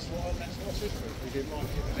 and that's what I said to him. We didn't like it,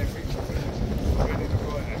 and they're fixing the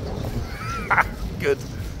right act. Good.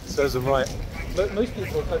 Serves them right. But most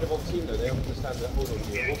people are kind of on team though, they understand that, hold on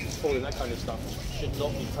here, horses falling, that kind of stuff should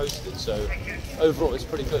not be posted, so overall it's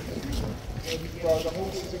pretty good. Right, the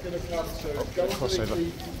horses are going to come to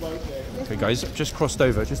crossover. Okay guys, just crossed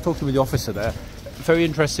over, just talking with the officer there. Very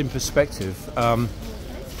interesting perspective. I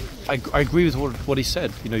agree with what he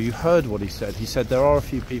said. You know, you heard what he said. He said there are a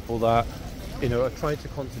few people that, you know, are trying to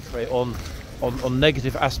concentrate on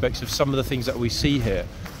negative aspects of some of the things that we see here.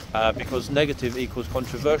 Because negative equals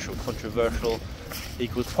controversial, controversial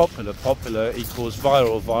equals popular, popular equals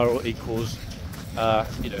viral, viral equals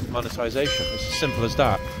you know, monetization. It's as simple as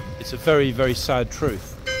that. It's a very, very sad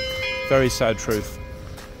truth. Very sad truth.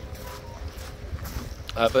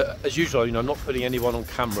 But as usual, you know, I'm not putting anyone on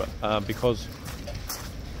camera because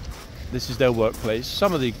this is their workplace.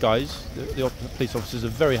 Some of the guys, the police officers, are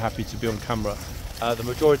very happy to be on camera. The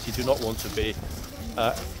majority do not want to be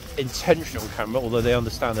intentional camera, although they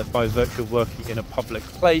understand that by virtue of working in a public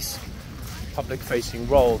place, public facing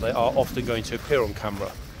role, they are often going to appear on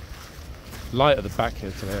camera. Light at the back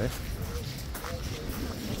here today.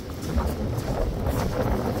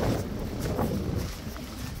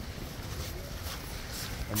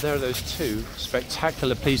 there are those two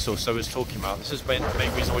spectacular police horses I was talking about. This is the main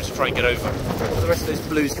reason I wanted to try and get over. The rest of those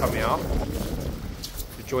blues coming out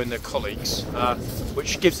to join their colleagues,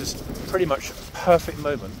 which gives us pretty much a perfect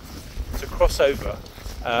moment to cross over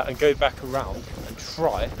and go back around and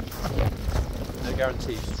try, no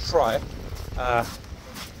guarantees, try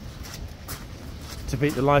to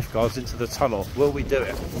beat the lifeguards into the tunnel. Will we do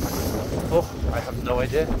it? Oh, I have no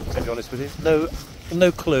idea, to be honest with you.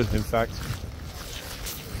 No clue, in fact.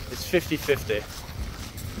 It's 50-50.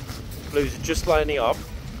 Blues are just lining up.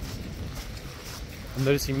 I'm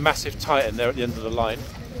noticing massive tighten there at the end of the line.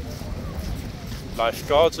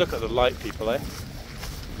 Lifeguards, look at the light, people, eh?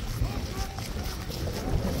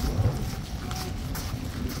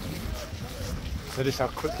 Notice how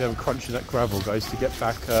quickly I'm crunching that gravel, guys, to get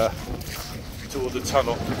back toward the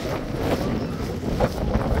tunnel.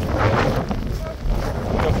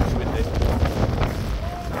 It's windy.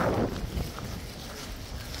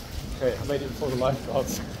 Okay, I made it before the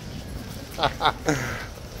lifeguards.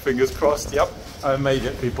 Fingers crossed. Yep, I made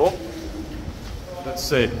it, people. Let's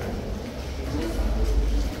see.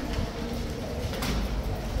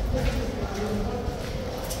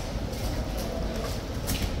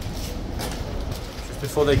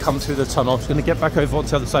 Before they come through the tunnel. I'm just going to get back over onto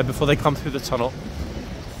the other side before they come through the tunnel.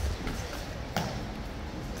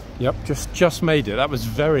 Yep, just made it. That was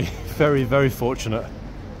very, very, very fortunate.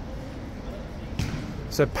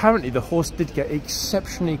 So apparently the horse did get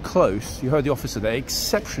exceptionally close. You heard the officer there,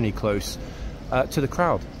 exceptionally close to the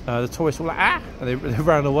crowd. The tourists were like, ah! And they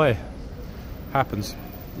ran away. Happens.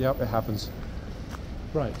 Yep, it happens.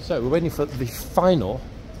 Right, so we're waiting for the final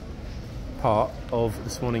part of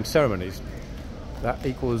this morning's ceremonies. That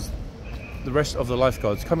equals the rest of the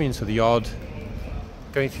lifeguards coming into the yard,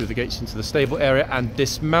 going through the gates into the stable area and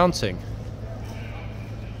dismounting.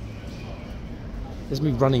 There's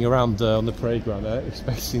me running around on the parade ground there,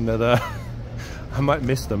 expecting that I might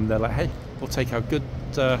miss them. They're like, hey, we'll take our good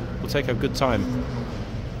time,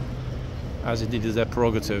 as indeed is their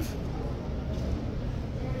prerogative.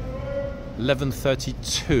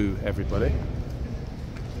 11:32, everybody.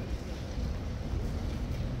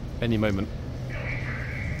 Any moment.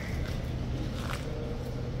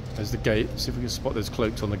 There's the gate. See if we can spot those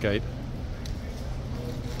cloaks on the gate.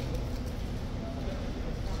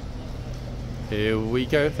 Here we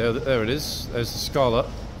go. There it is. There's the scarlet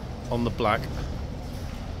on the black.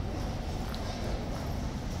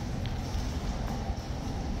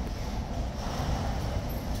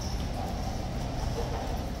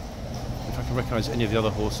 If I can recognise any of the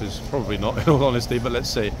other horses, probably not, in all honesty. But let's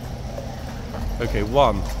see. Okay,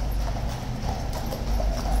 1,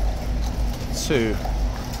 2.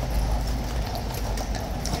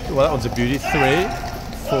 Well, that one's a beauty. 3,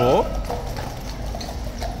 4,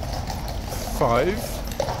 5,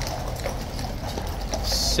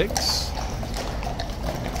 6.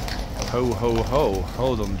 Ho, ho, ho.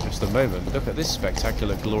 Hold on just a moment. Look at this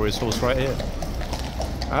spectacular, glorious horse right here.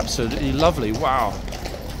 Absolutely lovely. Wow.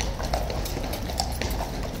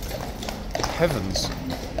 Heavens.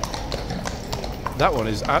 That one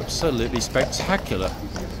is absolutely spectacular.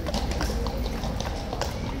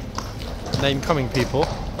 Name coming, people.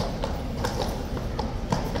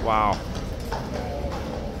 Wow.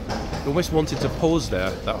 I almost wanted to pause there,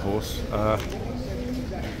 that horse,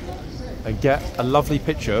 and get a lovely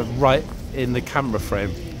picture right in the camera frame.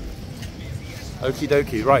 Okie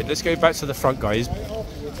dokie. Right, let's go back to the front, guys,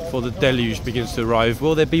 before the deluge begins to arrive.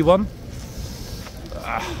 Will there be one?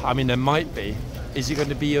 I mean, there might be. Is it going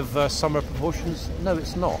to be of summer proportions? No,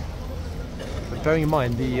 it's not. But bearing in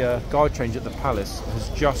mind, the guard change at the palace has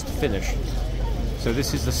just finished. So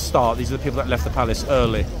this is the start. These are the people that left the palace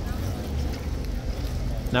early.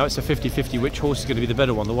 Now it's a 50-50. Which horse is going to be the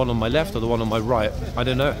better one? The one on my left or the one on my right? I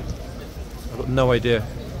don't know. I've got no idea.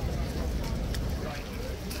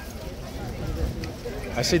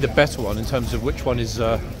 I say the better one in terms of which one is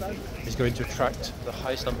going to attract the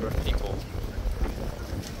highest number of people.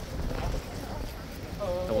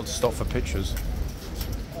 I want to stop for pictures.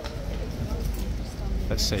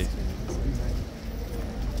 Let's see.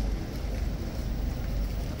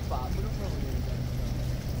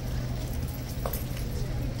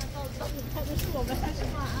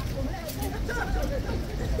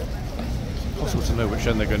 Impossible to know which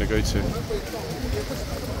end they're going to go to.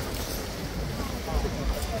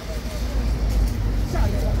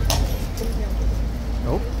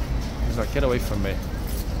 Oh, he's like, get away from me.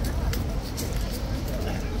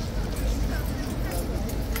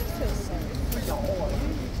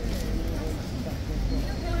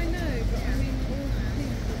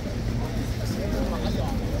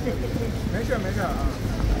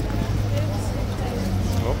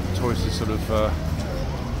 Oh, tourists is sort of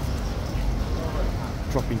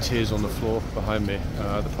dropping tears on the floor behind me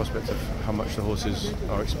at the prospect of how much the horses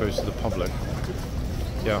are exposed to the public.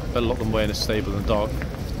 Yeah, better lock them away in a stable in the dark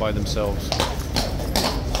by themselves.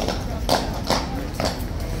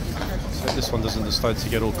 So this one doesn't decide to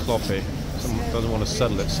get all cloppy. Someone doesn't want to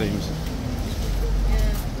settle, it seems.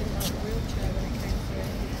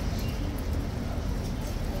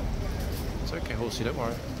 It's okay, horsey, don't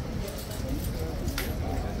worry.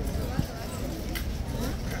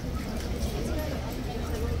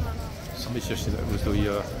 Somebody suggested that it was the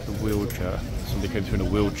wheelchair. Somebody came through in a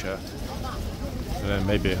wheelchair.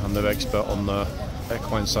 Maybe I'm no expert on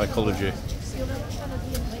equine psychology.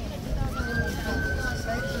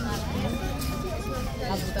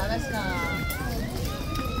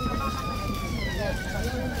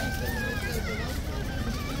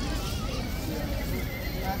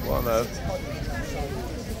 Well, no.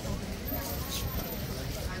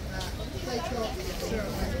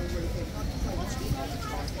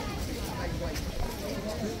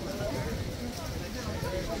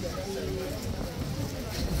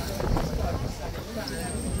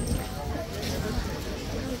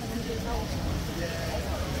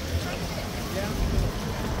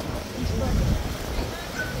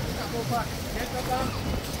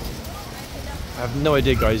 I have no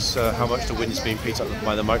idea, guys, how much the wind is being picked up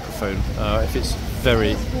by the microphone. If it's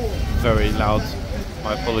very, very loud,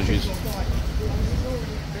 my apologies.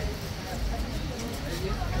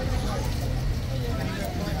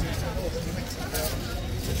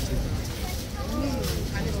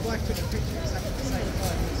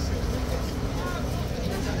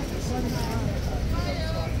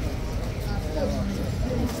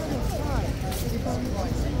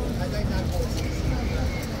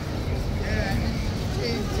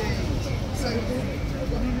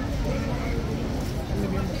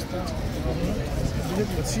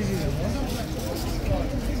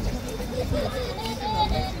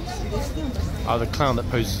 The clown that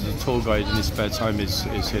poses as a tour guide in his spare time is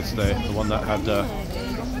here today. The one that had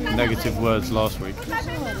negative words last week.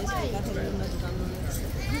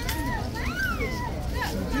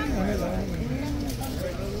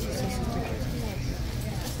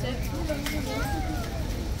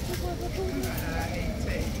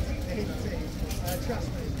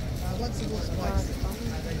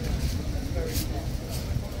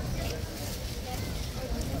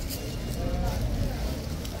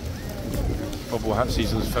 Bobble hat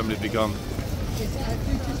season has firmly begun.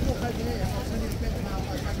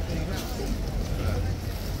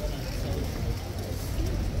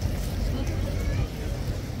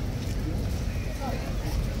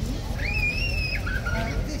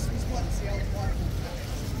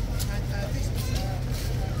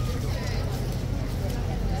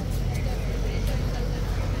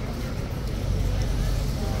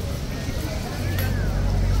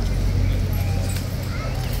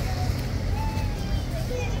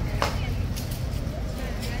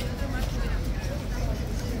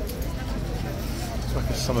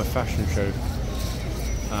 Summer fashion show,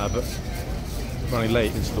 but running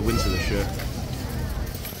late into the winter this year.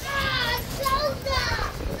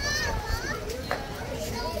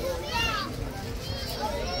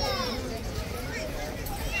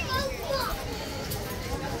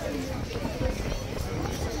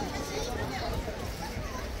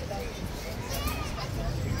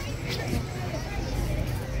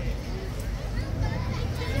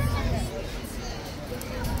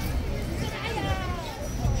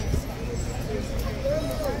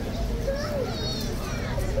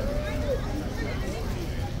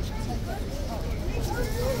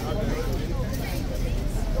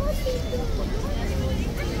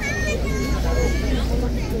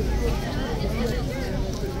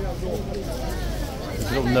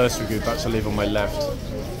 There's a little nursery group about to leave on my left.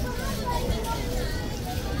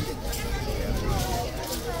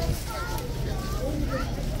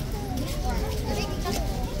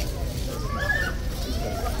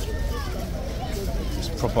 It's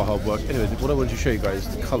proper hard work. Anyway, what I wanted to show you guys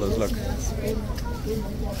is the colours, look.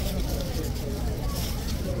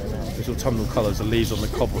 These autumnal colours, the leaves on the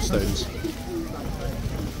cobblestones.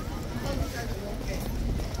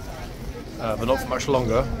 But not for much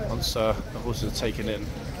longer. Once the horses are taken in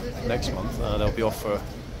next month, they'll be off for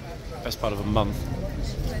the best part of a month.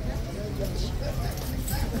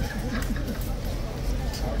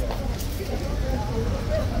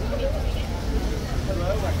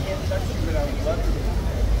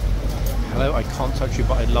 Hello, I can't touch you,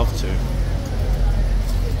 but I'd love to.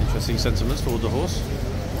 Interesting sentiments toward the horse.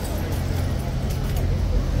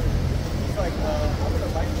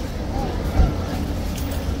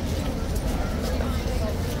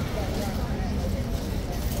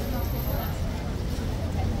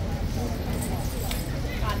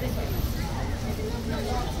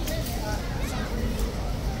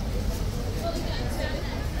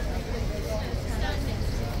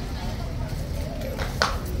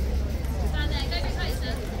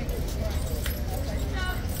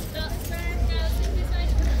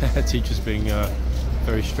 Teachers being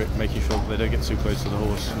very strict, making sure that they don't get too close to the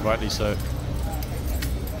horse, and rightly so.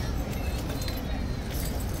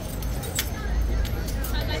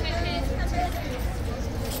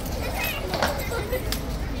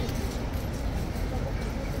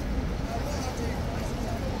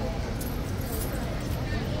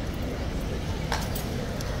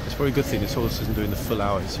 It's probably a good thing this horse isn't doing the full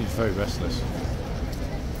hour. He seems very restless.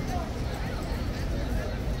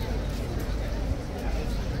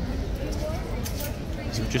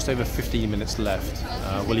 So just over 15 minutes left.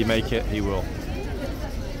 Will he make it? He will.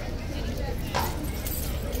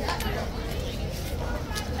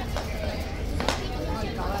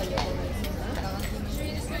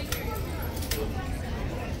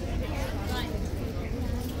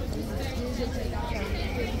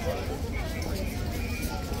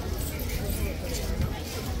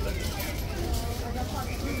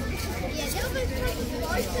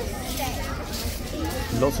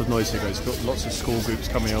 Lots of noise here, guys. Got lots of school groups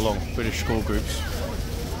coming along, British school groups.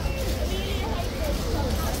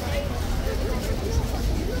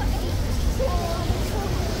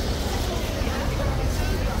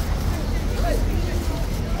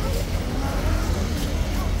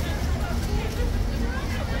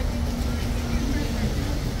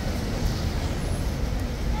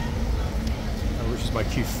 Which is my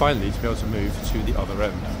cue finally to be able to move to the other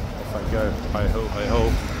end. Off I go. Hi ho, hi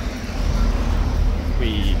ho.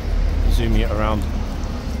 We zooming it around.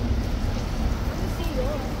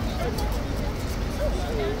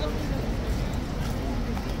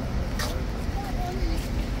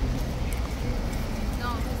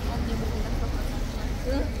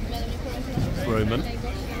 Roman.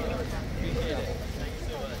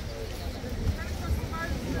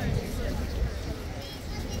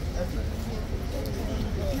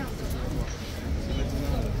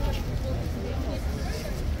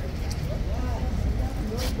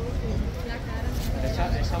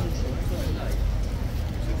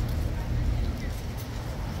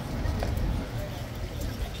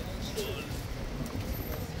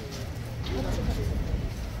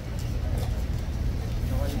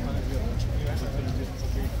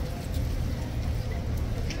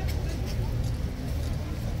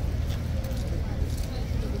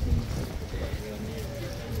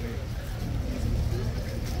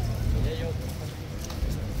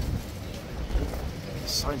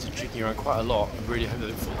 Signs are jigging around quite a lot. I really hope that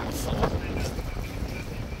it falls on the floor.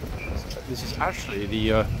 This is actually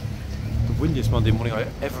the windiest Monday morning I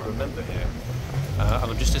ever remember here.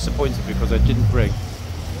 And I'm just disappointed because I didn't bring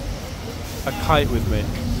a kite with me.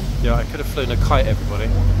 Yeah, I could have flown a kite, everybody.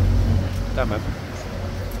 Damn it.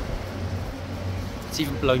 It's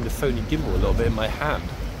even blowing the phony gimbal a little bit in my hand.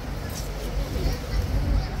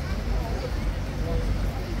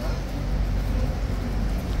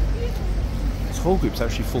 Whole groups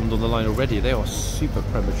actually formed on the line already. They are super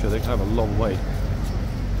premature. They can have a long way.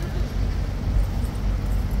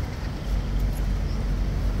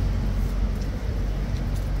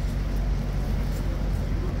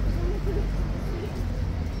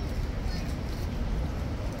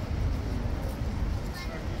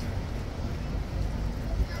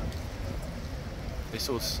 This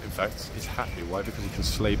horse, in fact, is happy. Why? Because he can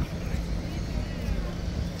sleep.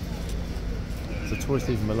 If the tourists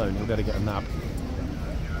leave him alone, he'll be able to get a nap.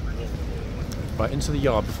 Right, into the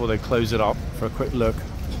yard before they close it up for a quick look.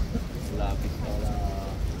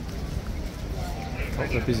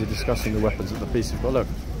 They're busy discussing the weapons at the piece. But look,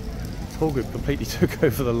 the whole group completely took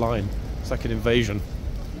over the line. It's like an invasion.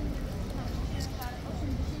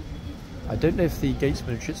 I don't know if the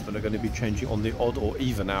gatesmen and shitsmen are going to be changing on the odd or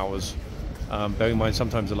even hours. Bearing in mind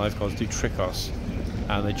sometimes the lifeguards do trick us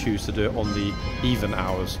and they choose to do it on the even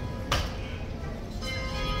hours.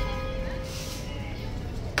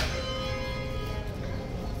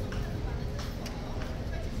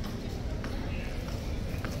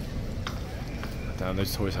 Damn,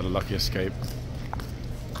 those toys had a lucky escape.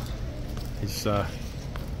 His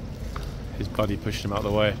buddy pushed him out of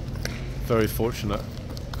the way. Very fortunate.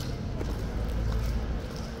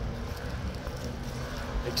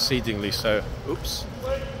 Exceedingly so. Oops.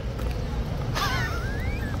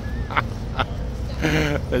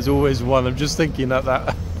 There's always one. I'm just thinking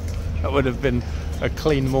that would have been a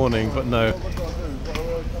clean morning, but no.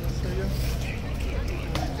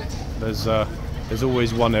 There's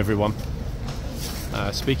always one, everyone.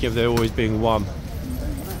 Speaking of there always being one,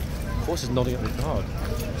 the horse is nodding at the guard.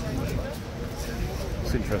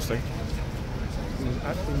 It's interesting. He's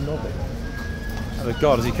actually nodding at the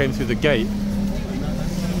guard as he came through the gate.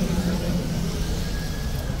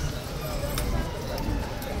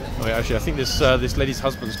 Oh, yeah, actually, I think this lady's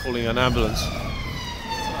husband's calling an ambulance.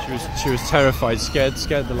 She She was terrified, scared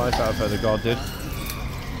the life out of her, the guard did.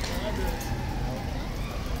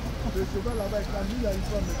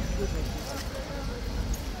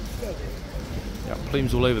 Yeah,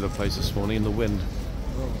 plumes all over the place this morning in the wind.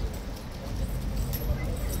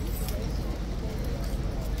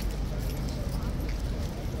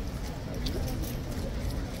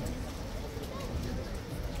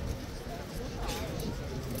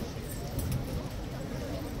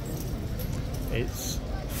 It's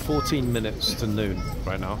 14 minutes to noon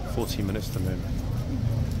right now. 14 minutes to noon.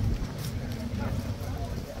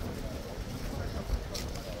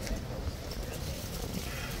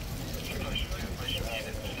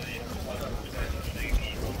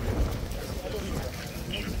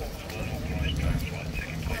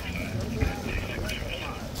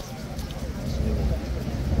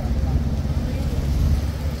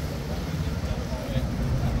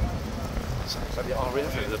 Sounds like the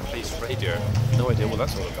RAF, the police radio. No idea what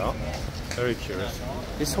that's all about. Very curious.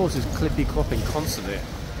 This horse is clippy-clopping constantly.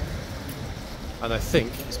 And I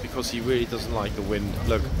think it's because he really doesn't like the wind.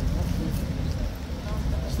 Look.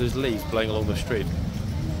 So there's leaves blowing along the street.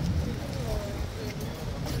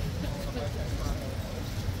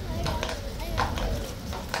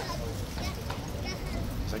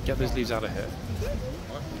 So get those leaves out of here.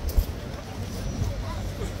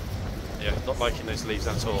 Yeah, not liking those leaves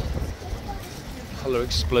at all. Colour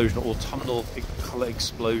explosion, autumnal colour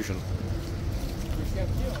explosion.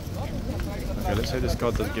 Okay, let's hope this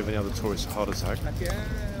guard doesn't give any other tourists a heart attack.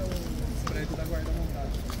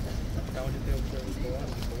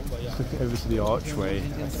 Looking over to the archway,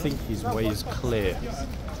 I think his way is clear.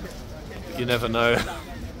 You never know.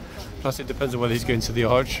 Plus it depends on whether he's going to the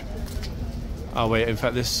arch. Oh wait, in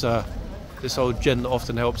fact this old gent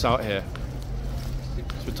often helps out here.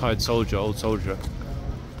 This retired soldier, old soldier.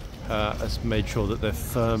 Has made sure that they're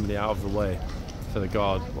firmly out of the way for the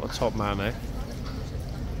guard. What a top man, eh?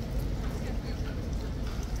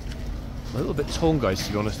 I'm a little bit torn, guys,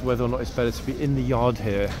 to be honest, whether or not it's better to be in the yard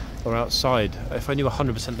here or outside. If I knew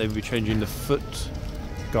 100% they would be changing the foot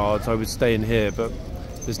guards, I would stay in here, but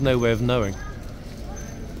there's no way of knowing.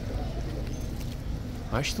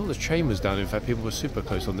 I actually thought the chain was down. In fact, people were super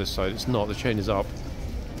close on this side. It's not. The chain is up.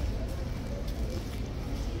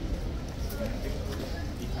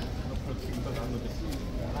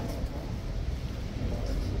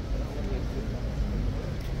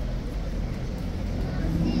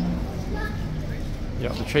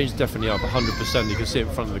 Yeah, the chain's definitely up, 100%. You can see it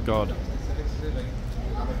in front of the guard.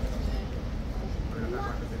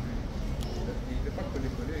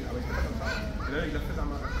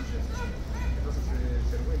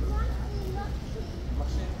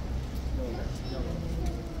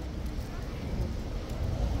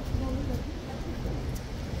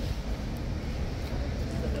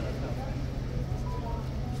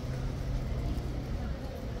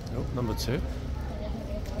 Oh, number 2.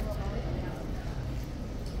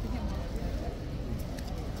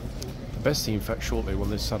 The best thing, in fact, shortly when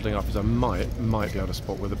they're saddling up is I might be able to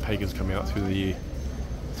spot where the pagan's coming out through the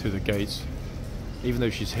gates. Even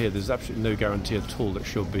though she's here, there's absolutely no guarantee at all that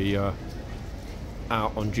she'll be out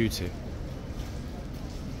on duty.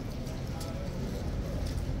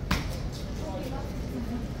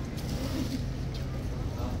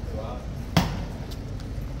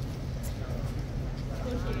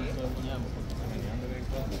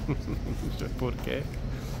 ¿Por qué?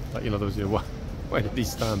 Like, you know, those, why did he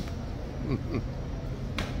stand?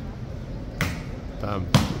 Damn,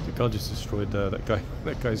 the guard just destroyed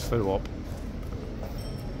that guy's photo op.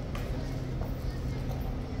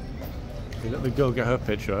 You let the girl get her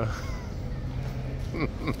picture.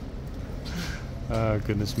 Oh,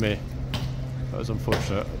 goodness me. That was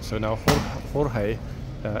unfortunate. So now Jorge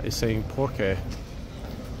is saying porque.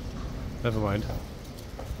 Never mind.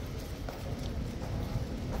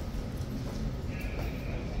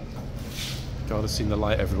 God has seen the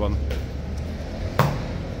light, everyone.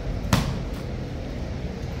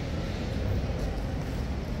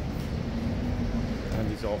 And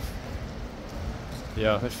he's off.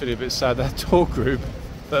 Yeah, I feel a bit sad. That tour group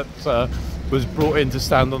that was brought in to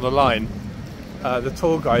stand on the line, the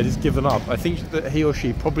tour guide has given up. I think that he or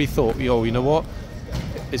she probably thought, yo, you know what?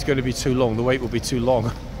 It's going to be too long. The wait will be too long.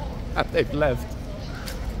 And they've left.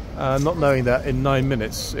 Not knowing that in 9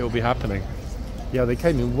 minutes it will be happening. Yeah, they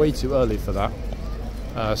came in way too early for that.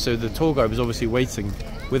 So the tour guide was obviously waiting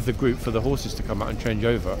with the group for the horses to come out and change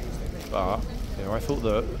over. But you know, I thought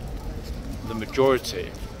the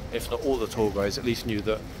majority, if not all the tour guides, at least knew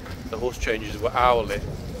that the horse changes were hourly.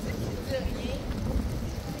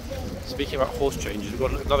 Speaking about horse changes, we've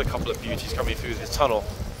got another couple of beauties coming through the tunnel.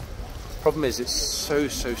 Problem is, it's so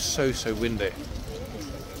windy.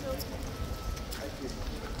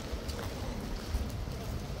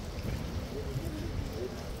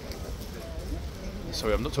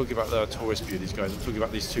 sorry, I'm not talking about the tourist beauties, guys. I'm talking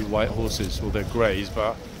about these two white horses. Well, they're greys,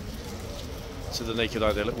 but to the naked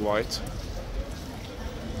eye, they look white.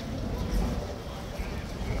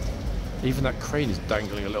 Even that crane is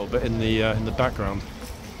dangling a little bit in the background.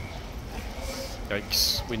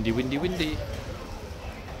 Yikes! Windy, windy, windy.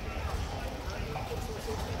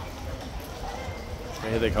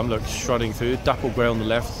 Here they come. Look, striding through. Dapple grey on the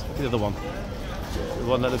left. Look at the other one. The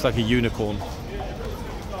one that looks like a unicorn.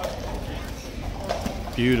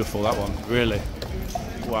 Beautiful, that one. Really.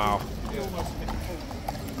 Wow.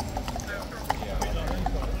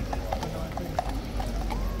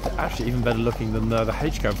 They're actually even better looking than the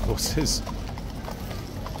H-cab horses.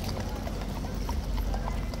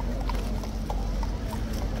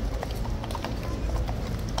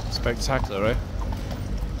 Spectacular, eh?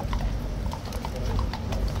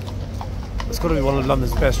 It's got to be one of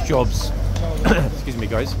London's best jobs. Excuse me,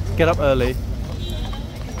 guys. Get up early,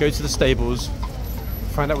 go to the stables,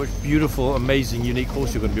 find out which beautiful, amazing, unique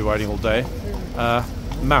horse you're going to be riding all day,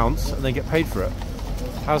 mount, and then get paid for it.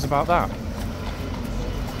 How's about that?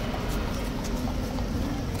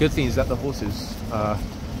 Good thing is that the horses,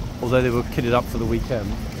 although they were kitted up for the weekend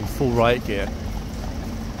in full riot gear,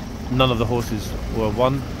 none of the horses were,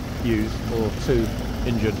 one, used, or two,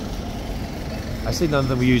 injured. I say none of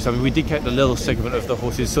them were used. I mean, we did get a little segment of the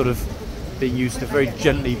horses sort of being used to very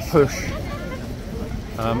gently push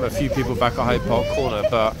a few people back at Hyde Park Corner,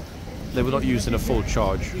 but they were not used in a full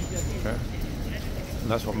charge. Okay? And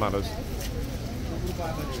that's what matters.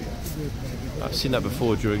 I've seen that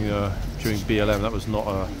before during BLM. That was not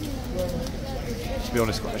to be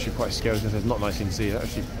honest, actually quite scary. It's not a nice thing to see.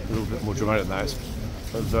 Actually, a little bit more dramatic than that. It's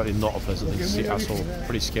certainly not a pleasant thing to see at all.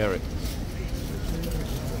 Pretty scary.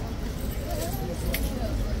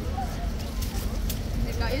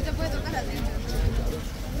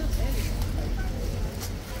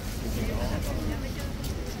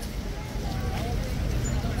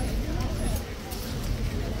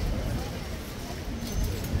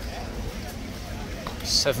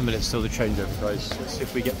 7 minutes till the changeover, guys. Let's see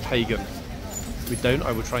if we get Pagan. If we don't,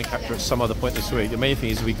 I will try and capture at some other point this week. The main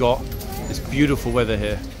thing is we got this beautiful weather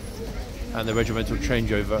here and the regimental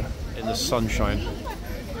changeover in the sunshine.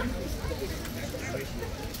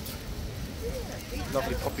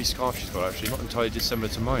 Lovely poppy scarf she's got, actually, not entirely dissimilar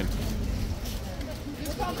to mine.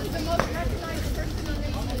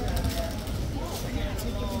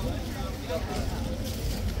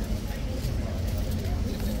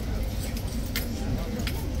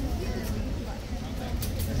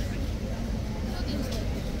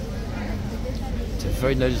 It's a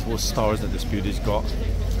very noticeable stars that this beauty's got.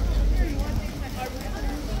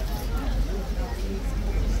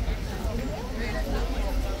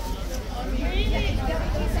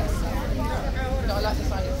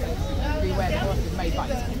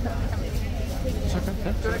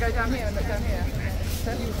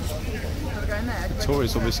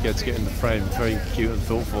 Victoria's almost scared to get in the frame. Very cute and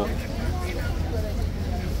thoughtful.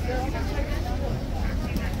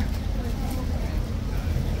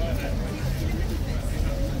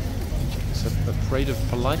 It's a parade of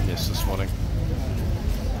politeness this morning.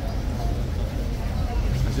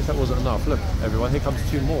 As if that wasn't enough. Look, everyone, here comes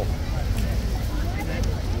two more.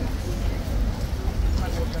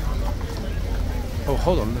 Oh,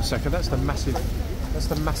 hold on a second. That's the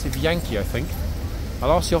massive Yankee, I think.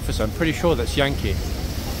 I'll ask the officer. I'm pretty sure that's Yankee.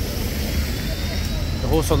 The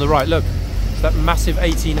horse on the right. Look, it's that massive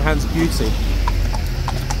 18 hands beauty.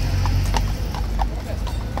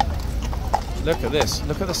 Look at this.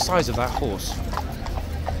 Look at the size of that horse.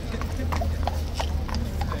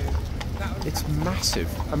 It's massive.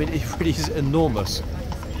 I mean, it really is enormous.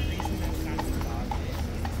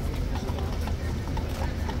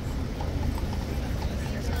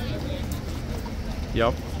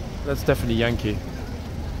 Yep, that's definitely Yankee.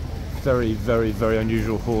 Very, very, very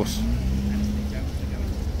unusual horse.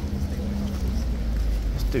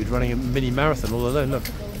 This dude running a mini marathon all alone, look.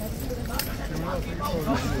 He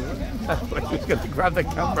was going to grab the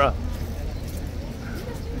camera.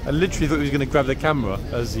 I literally thought he was going to grab the camera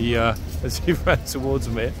as he ran towards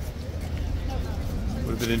me. Would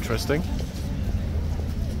have been interesting.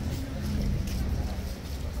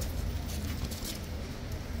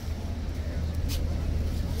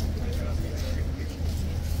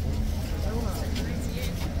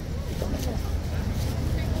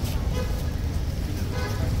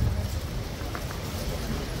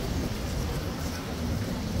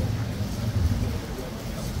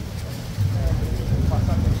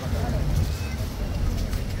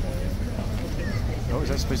 Oh, is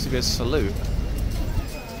that supposed to be a salute?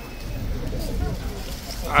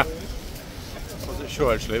 I wasn't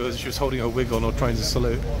sure actually, whether she was holding her wig on or trying to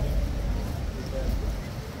salute.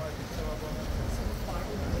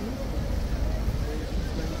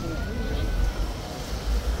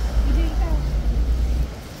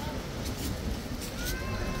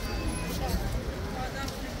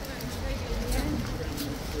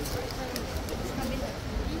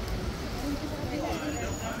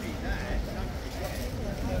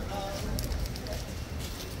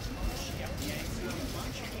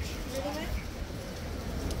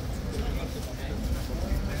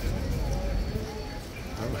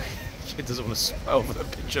 He doesn't want to smile for the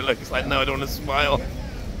picture. Look, it's like, no, I don't want to smile.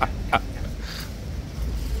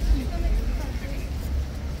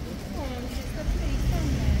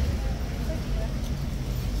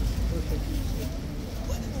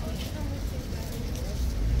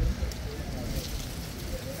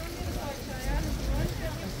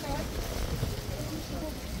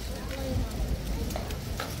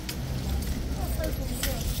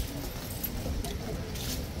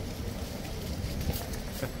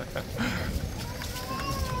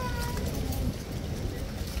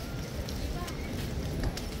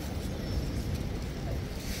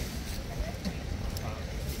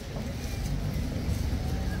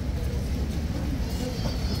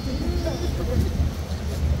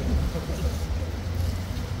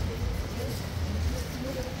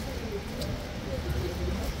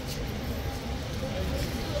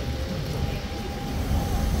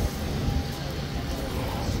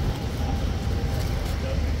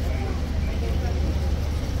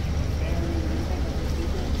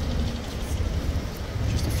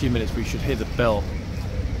 Few minutes we should hear the bell.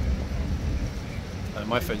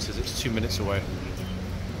 My phone says it's 2 minutes away.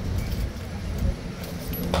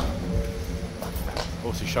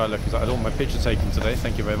 Also Shylock is like, I don't want my picture taken today,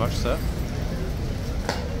 thank you very much, sir.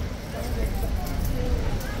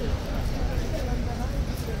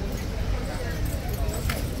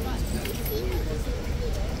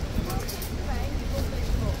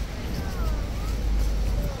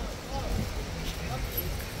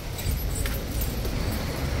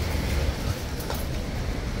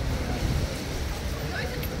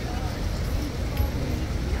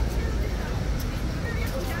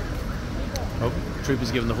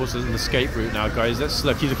 Troopers giving the horses an escape route now, guys. Let's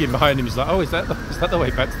look. He's looking behind him. He's like, "Oh, is that the way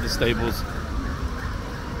back to the stables?"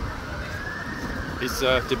 He's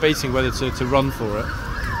debating whether to run for it.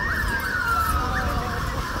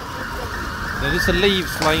 There's the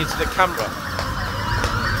leaves flying into the camera.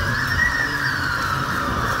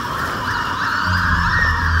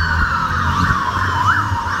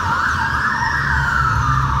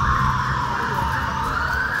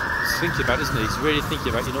 Thinking about, isn't he? He's really thinking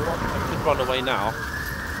about, you know what, I could run away now,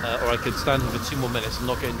 or I could stand here for 2 more minutes and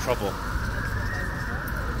not get in trouble.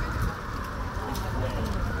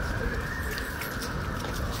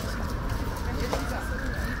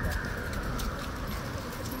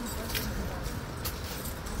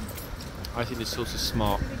 I think this horse is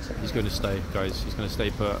smart. He's going to stay, guys. He's going to stay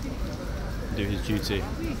put and do his duty.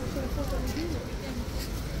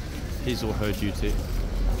 His or her duty.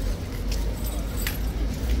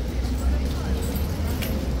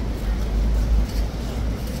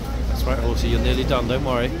 Right, horsey, you're nearly done, don't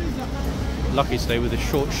worry. Lucky today with a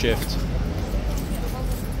short shift.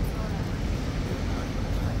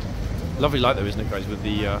 Lovely light though, isn't it, guys, with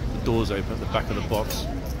the doors open at the back of the box.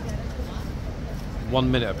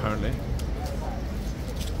 1 minute apparently.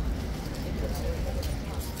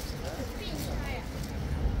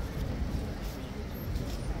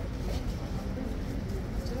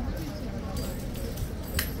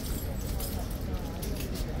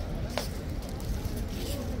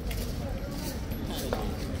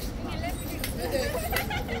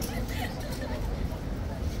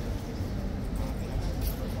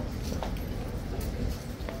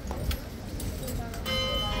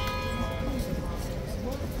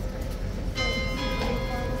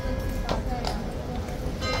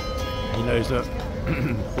 He knows that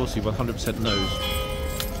horsey 100% knows.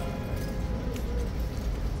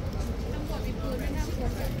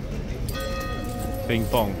 Bing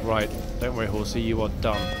bong, right. Don't worry, horsey, you are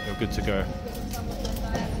done. You're good to go.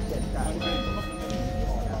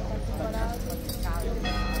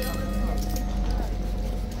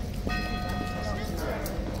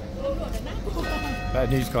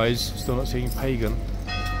 Bad news, guys. Still not seeing Pagan.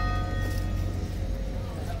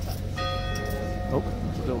 Oh,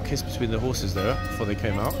 a little kiss between the horses there before they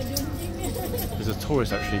came out. There's a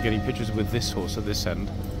tourist actually getting pictures with this horse at this end,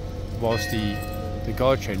 whilst the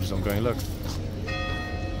guard changes on going, look.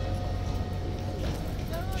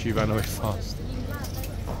 She ran away fast.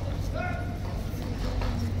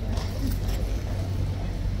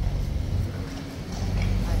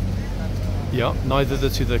 Yeah, neither the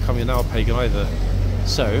two that are coming now are Pagan either.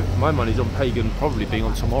 So, my money's on Pagan probably being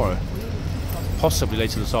on tomorrow. Possibly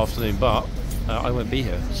later this afternoon, but I won't be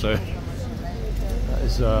here. So, that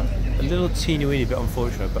is a little teeny-weeny bit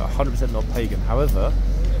unfortunate, but 100% not Pagan. However,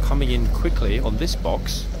 coming in quickly on this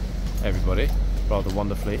box, everybody, rather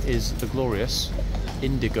wonderfully, is the glorious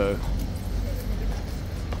Indigo.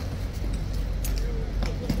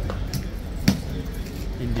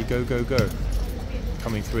 Indigo, go, go.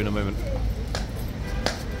 Coming through in a moment.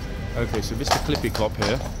 Okay, so Mr. Clippy Clop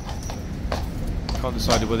here can't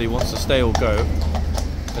decide whether he wants to stay or go,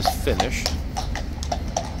 has finished.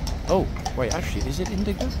 Oh, wait, actually, is it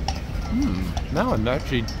indigo? Now I'm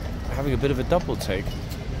actually having a bit of a double take.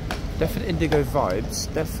 Definite indigo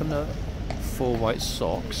vibes, definite 4 white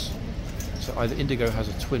socks. So either indigo has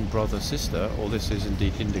a twin brother sister, or this is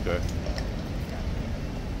indeed indigo.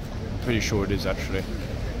 Pretty sure it is actually.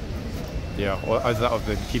 Yeah, or either that or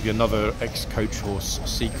they keep you another ex-coach horse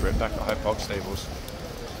secret back at Hyde Park Stables.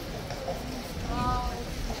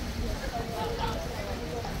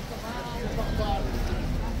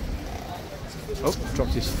 Oh,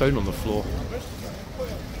 dropped his phone on the floor.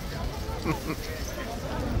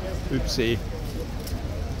 Oopsie.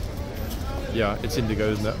 Yeah, it's indigo,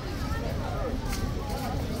 isn't it?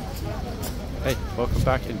 Hey, welcome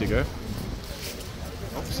back, indigo.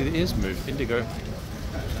 Oh, see the ears move, indigo.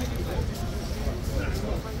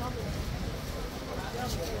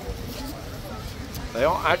 They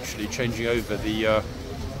are actually changing over the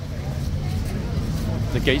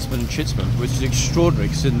gatesman and chitsman, which is extraordinary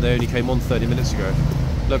considering they only came on 30 minutes ago.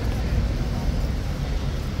 Look,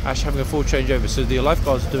 actually having a full changeover. So the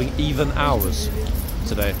lifeguards are doing even hours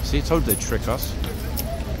today. See, I told you they'd trick us.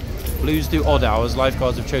 Blues do odd hours,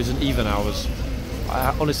 lifeguards have chosen even hours.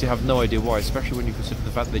 I honestly have no idea why, especially when you consider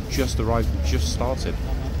the fact that they just arrived and just started.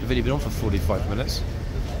 They've only been on for 45 minutes.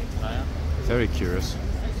 Very curious.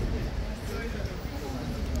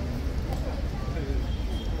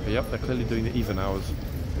 But yep, they're clearly doing the even hours.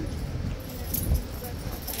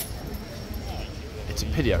 It's a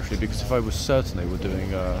pity actually, because if I was certain they were doing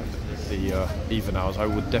the even hours, I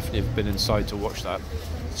would definitely have been inside to watch that.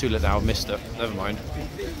 Too late now, missed it. Never mind.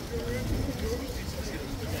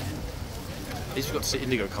 At least we got to see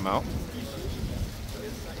Indigo come out.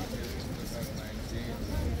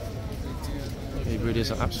 He really is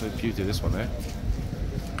an absolute beauty, this one there.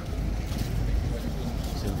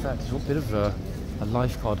 So in fact, it's a bit of a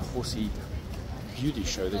lifeguard horsey beauty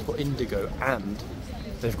show. They've got Indigo and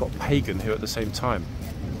they've got Pagan here at the same time.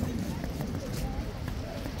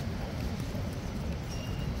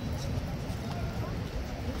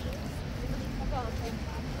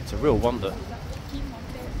 It's a real wonder.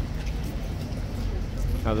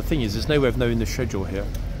 Now the thing is, there's no way of knowing the schedule here.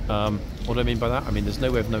 What do I mean by that? I mean there's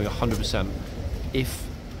no way of knowing 100% if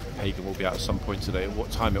Pagan will be out at some point today,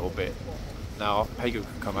 what time it will be. Now Pagan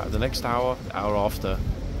could come out the next hour, the hour after,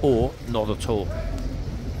 or not at all.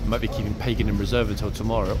 Might be keeping Pagan in reserve until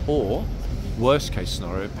tomorrow, or worst case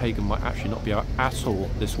scenario, Pagan might actually not be out at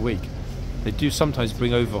all this week. They do sometimes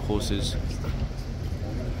bring over horses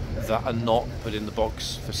that are not put in the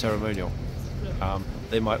box for ceremonial.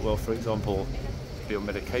 They might well, for example, be on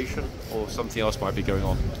medication, or something else might be going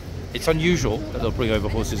on. It's unusual that they'll bring over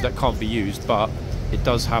horses that can't be used, but it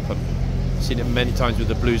does happen. I've seen it many times with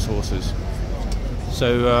the blues horses.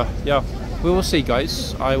 So yeah, we will see,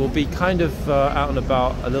 guys. I will be kind of out and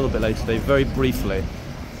about a little bit later today, very briefly.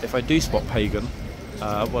 If I do spot Pagan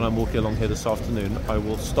when I'm walking along here this afternoon, I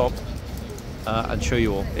will stop and show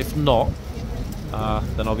you all. If not,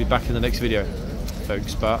 then I'll be back in the next video,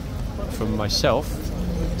 folks. But from myself,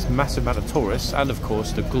 it's a massive amount of Taurus, and of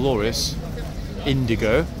course the glorious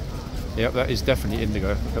Indigo. Yep, that is definitely Indigo.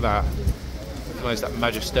 Look at that. Recognize that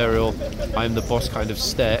magisterial, I'm the boss kind of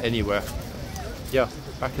stare anywhere. Yeah,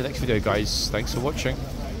 back in the next video, guys. Thanks for watching.